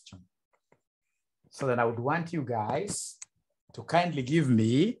that question. So then I would want you guys to kindly give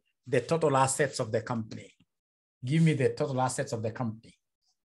me the total assets of the company. Give me the total assets of the company.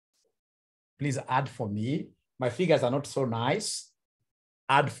 Please add for me. My figures are not so nice.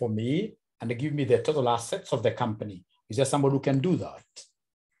 Add for me and give me the total assets of the company. Is there somebody who can do that?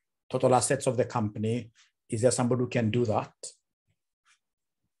 Total assets of the company. Is there somebody who can do that?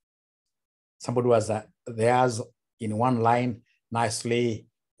 Somebody who has theirs in one line nicely.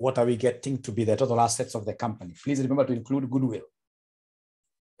 What are we getting to be the total assets of the company? Please remember to include goodwill.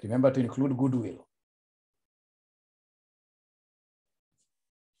 Remember to include goodwill.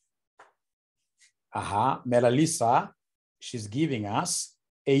 Melalisa, she's giving us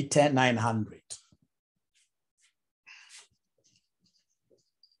 8,900.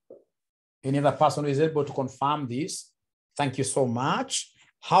 Any other person who is able to confirm this? Thank you so much.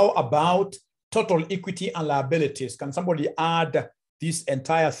 How about total equity and liabilities? Can somebody add these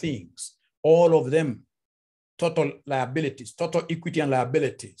entire things? All of them. Total liabilities, total equity and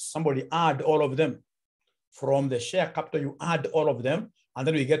liabilities. Somebody add all of them. From the share capital, you add all of them. And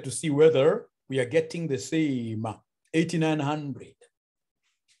then we get to see whether we are getting the same 8,900.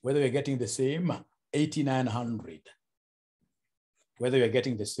 Whether we're getting the same 8,900. Whether we're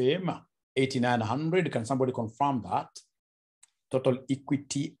getting the same 8,900. Can somebody confirm that? Total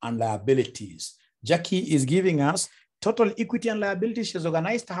equity and liabilities. Jackie is giving us total equity and liabilities. She's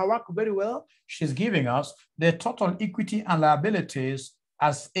organized her work very well. She's giving us the total equity and liabilities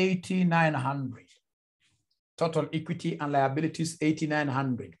as 8,900. Total equity and liabilities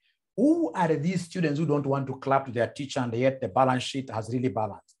 8,900. Who are these students who don't want to clap to their teacher and yet the balance sheet has really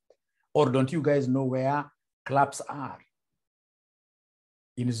balanced? Or don't you guys know where claps are?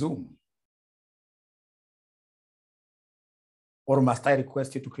 In Zoom. Or must I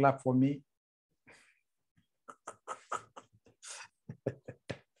request you to clap for me?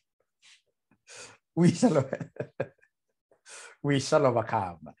 We shall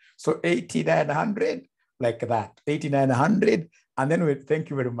overcome. So 8,900, like that, 8,900. And then we thank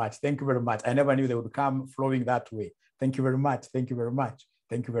you very much. Thank you very much. I never knew they would come flowing that way. Thank you very much. Thank you very much.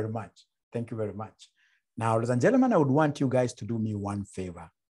 Thank you very much. Thank you very much. Now, ladies and gentlemen, I would want you guys to do me one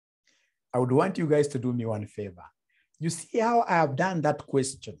favor. I would want you guys to do me one favor. You see how I have done that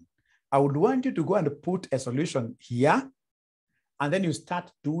question? I would want you to go and put a solution here, and then you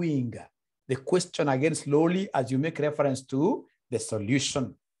start doing the question again slowly as you make reference to the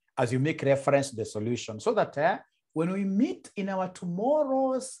solution, as you make reference to the solution, so that when we meet in our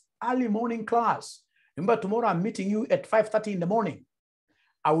tomorrow's early morning class, remember tomorrow I'm meeting you at 5:30 in the morning.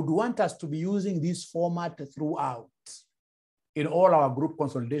 I would want us to be using this format throughout in all our group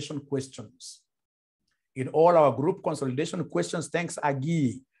consolidation questions. In all our group consolidation questions, thanks,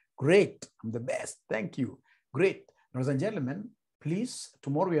 Agi. Great, I'm the best, thank you. Great. Ladies and gentlemen, please,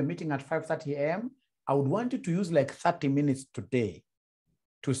 tomorrow we are meeting at 5:30 a.m. I would want you to use like 30 minutes today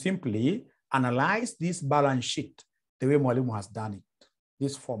to simply analyze this balance sheet the way Mwalimu has done it,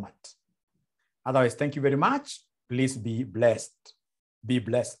 this format. Otherwise, thank you very much. Please be blessed. Be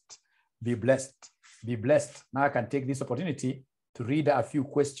blessed. Be blessed. Be blessed. Now I can take this opportunity to read a few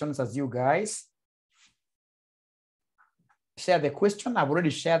questions as you guys share the question. I've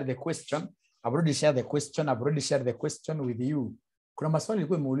already shared the question. I've already shared the question. I've already shared the question with you. Kuna maswali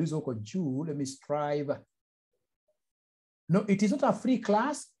ilikuwa imeulizwa huko juu. Let me strive. No, it is not a free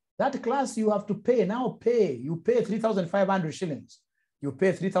class. That class you have to pay. Now pay. You pay 3,500 shillings. You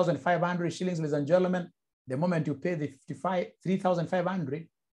pay 3,500 shillings, ladies and gentlemen. The moment you pay the 3,500,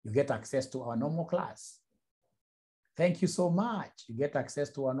 you get access to our normal class. Thank you so much. You get access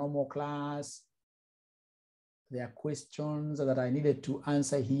to our normal class. There are questions that I needed to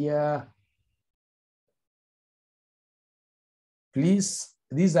answer here. Please,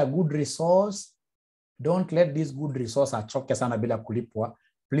 these are good resource. Don't let this good resource achoke sana bila kulipwa,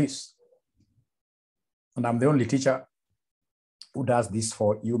 please. And I'm the only teacher who does this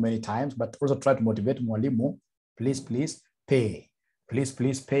for you many times, but also try to motivate mwalimu. Please, please pay. Please,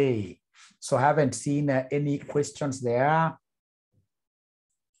 please pay. So I haven't seen any questions there.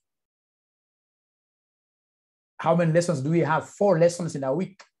 How many lessons do we have? 4 lessons in a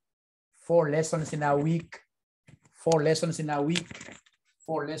week. 4 lessons in a week. 4 lessons in a week.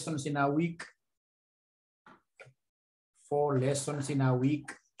 4 lessons in a week. 4 lessons in a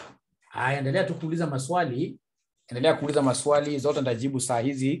week. Endelea tu kuuliza maswali. Endelea kuuliza maswali, zote nitajibu saa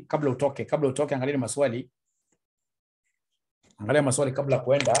hizi kabla utoke. Kabla utoke angalia maswali. Angalia maswali kabla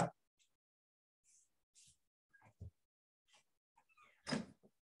kuenda.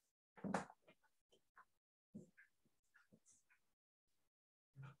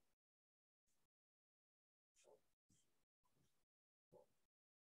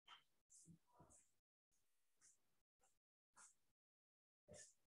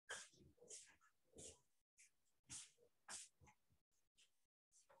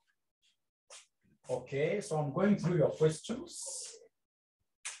 Okay, so I'm going through your questions.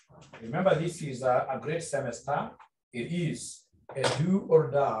 Remember, this is a great semester. It is a do or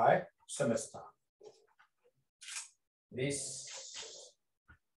die semester. This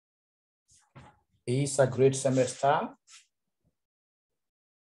is a great semester.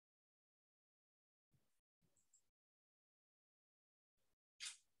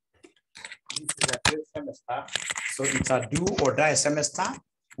 This is a great semester. So it's a do or die semester.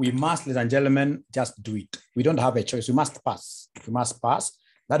 We must, ladies and gentlemen, just do it. We don't have a choice. We must pass. We must pass.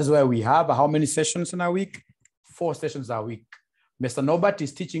 That is why we have how many sessions in a week? 4 sessions a week. Mr. Norbert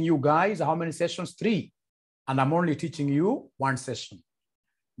is teaching you guys how many sessions? 3. And I'm only teaching you 1 session.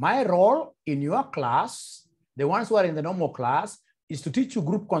 My role in your class, the ones who are in the normal class, is to teach you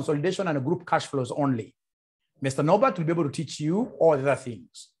group consolidation and group cash flows only. Mr. Norbert will be able to teach you all the other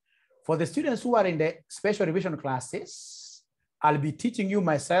things. For the students who are in the special revision classes, I'll be teaching you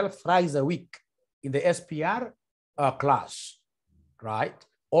myself thrice a week in the SPR class, right?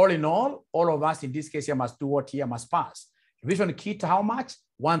 All in all of us in this case here must do what here must pass. Revision kit, how much?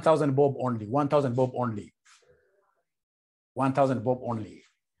 1,000 bob only, 1,000 bob only. 1,000 bob only.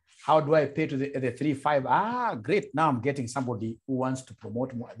 How do I pay to the 3-5? Ah, great. Now I'm getting somebody who wants to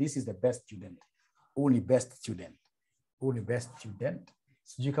promote more. This is the best student. Only best student. Only best student.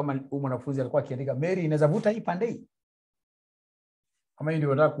 Sijui kama mwanafunzi alikuwa akiandika, Mary, inaweza vuta hii pande hii. Kama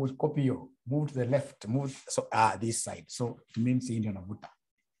ndio unataka copy hiyo, move to the left, move so this side. So it means hii ndio navuta.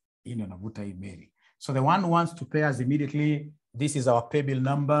 Hii ndio navuta hii Mary. So the one who wants to pay us immediately, this is our pay bill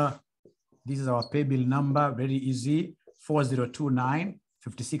number. This is our pay bill number, very easy,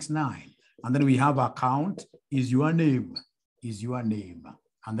 4029569. And then we have account, is your name, is your name.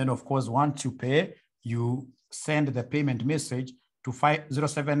 And then of course, once you pay, you send the payment message to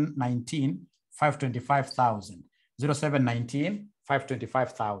 0719 525,000. 0719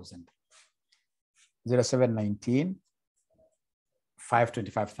 525,000. 0719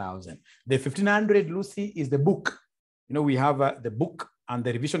 525,000. The 1,500, Lucy, is the book. You know, we have the book and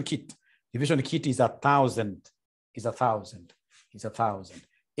the revision kit. Revision kit is 1,000. Is 1,000. Is 1,000.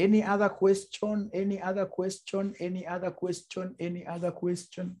 Any other question? Any other question? Any other question? Any other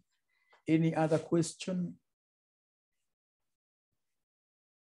question? Any other question?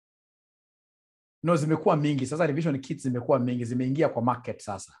 No, zimekuwa mingi. Sasa revision kits zimekuwa mingi. Zimeingia kwa market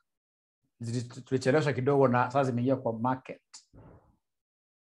sasa. Tulichelewesha kidogo na sasa zimeingia kwa market.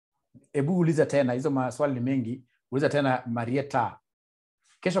 Ebu uliza tena, hizo maswali ni mengi. Uliza tena Marieta.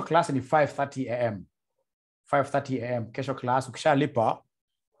 Kesho class ni 5:30 am. 5:30 am. Kesho class, ukishalipa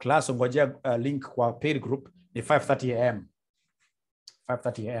class ungojea link kwa paid group ni 5:30 am.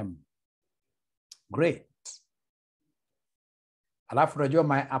 5:30 am. Great. Alafu unajua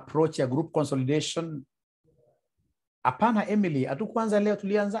my approach ya group consolidation. Hapana Emily, hatukuanza leo,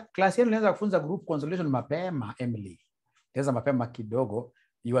 tulianza class yetu ilianza kufunza group consolidation mapema Emily. Tuanza mapema kidogo.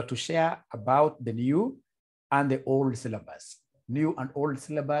 You are to share about the new and the old syllabus. New and old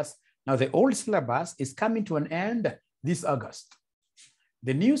syllabus. Now the old syllabus is coming to an end this August.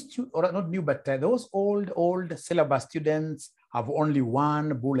 The new or not new, but those old syllabus students have only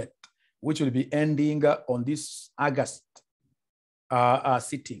 1 bullet, which will be ending on this August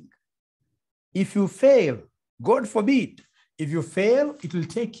sitting. If you fail, God forbid, if you fail, it will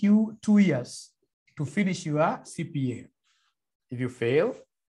take you 2 years to finish your CPA. If you fail,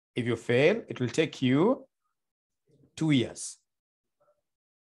 it will take you 2 years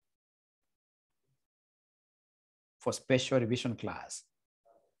for special revision class.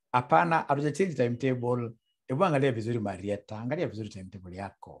 Apana, hatuja change timetable. Hebu angalia vizuri Marieta, angalia vizuri timetable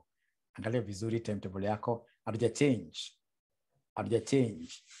yako. Angalia vizuri timetable yako. Hatuja change.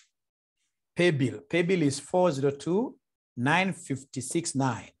 Pay bill is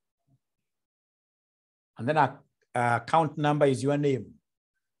 402,956.9. And then our account number is your name.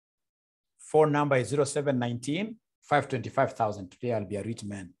 Phone number is 0719-525,000. Today I'll be a rich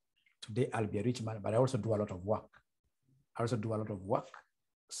man. But I also do a lot of work.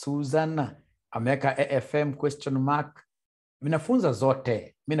 Susan, America AFM question mark. Minafunza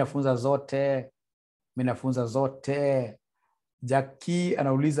zote. Jackie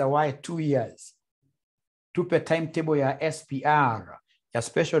anauliza why 2 years. Tupe timetable ya SPR, ya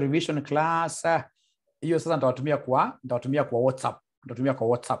special revision class. Hiyo sasa nitawatumia kwa WhatsApp.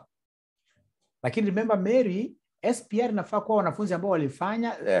 Lakini remember Mary, SPR inafaa kwa wanafunzi ambao walifanya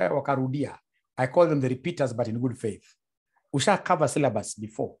wakarudia. I call them the repeaters but in good faith. Usha cover syllabus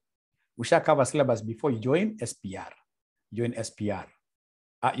before you join SPR. You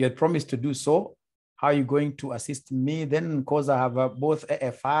had promised to do so. How are you going to assist me then? Because I have both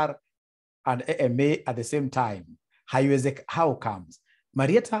AFR and AMA at the same time. How comes?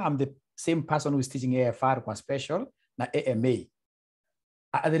 Marieta, I'm the same person who is teaching AFR kwa special na AMA.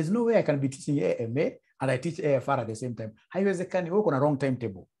 There is no way I can be teaching AMA and I teach AFR at the same time. Haiwezekani, wewe uko na wrong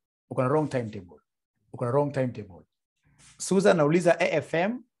timetable. Susan nauliza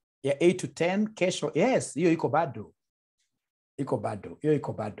AFM ya 8 to 10 kesho. Yes, hiyo iko bado.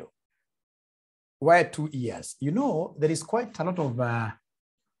 Why 2 years? You know, there is quite a lot of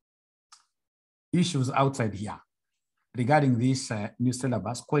issues outside here regarding this new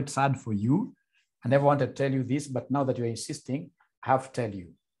syllabus. Quite sad for you. I never wanted to tell you this, but now that you're insisting, I have to tell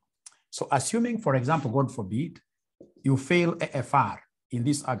you. So assuming, for example, God forbid, you fail AFR in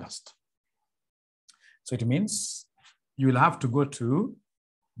this August. So it means you will have to go to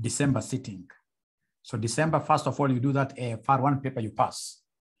December sitting. So December, first of all, you do that AFR, one paper you pass.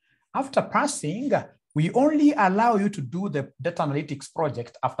 After passing, we only allow you to do the data analytics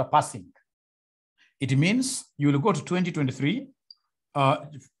project after passing. It means you will go to 2023,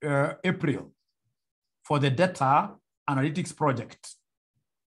 April, for the data analytics project.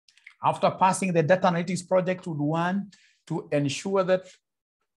 After passing the data analytics project, we would want to ensure that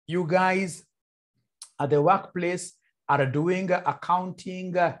you guys at the workplace are doing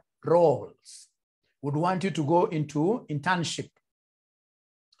accounting roles. Would want you to go into internship.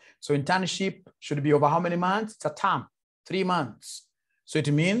 So internship should be over how many months? It's a term, 3 months. So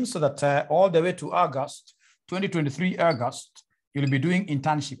it means that all the way to August, 2023 August, you'll be doing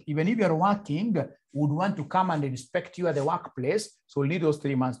internship. Even if you're working, would want to come and inspect you at the workplace. So we'll need those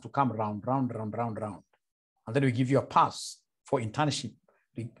 3 months to come round. And then we give you a pass for internship,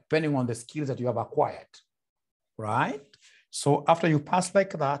 depending on the skills that you have acquired, right? So after you pass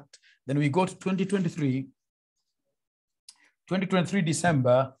like that, then we go to 2023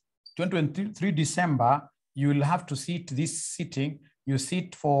 December, you will have to sit this sitting. You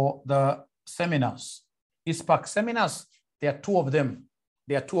sit for the seminars. ISPAC seminars, there are 2 of them.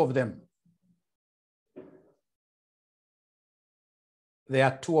 There are two of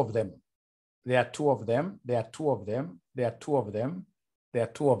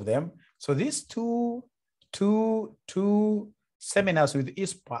them. So these two seminars with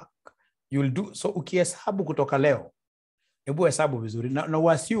ISPAC, you'll do. So ukihesabu kutoka leo, hebu hesabu vizuri. Na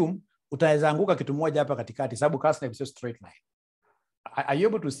uassume utaweza anguka kitu moja hapa katikati, sababu class is a straight line. Are you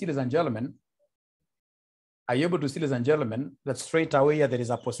able to see, ladies and gentlemen? That straight away there is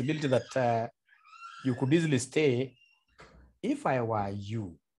a possibility that you could easily stay. If I were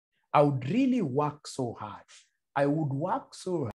you, I would really work so hard.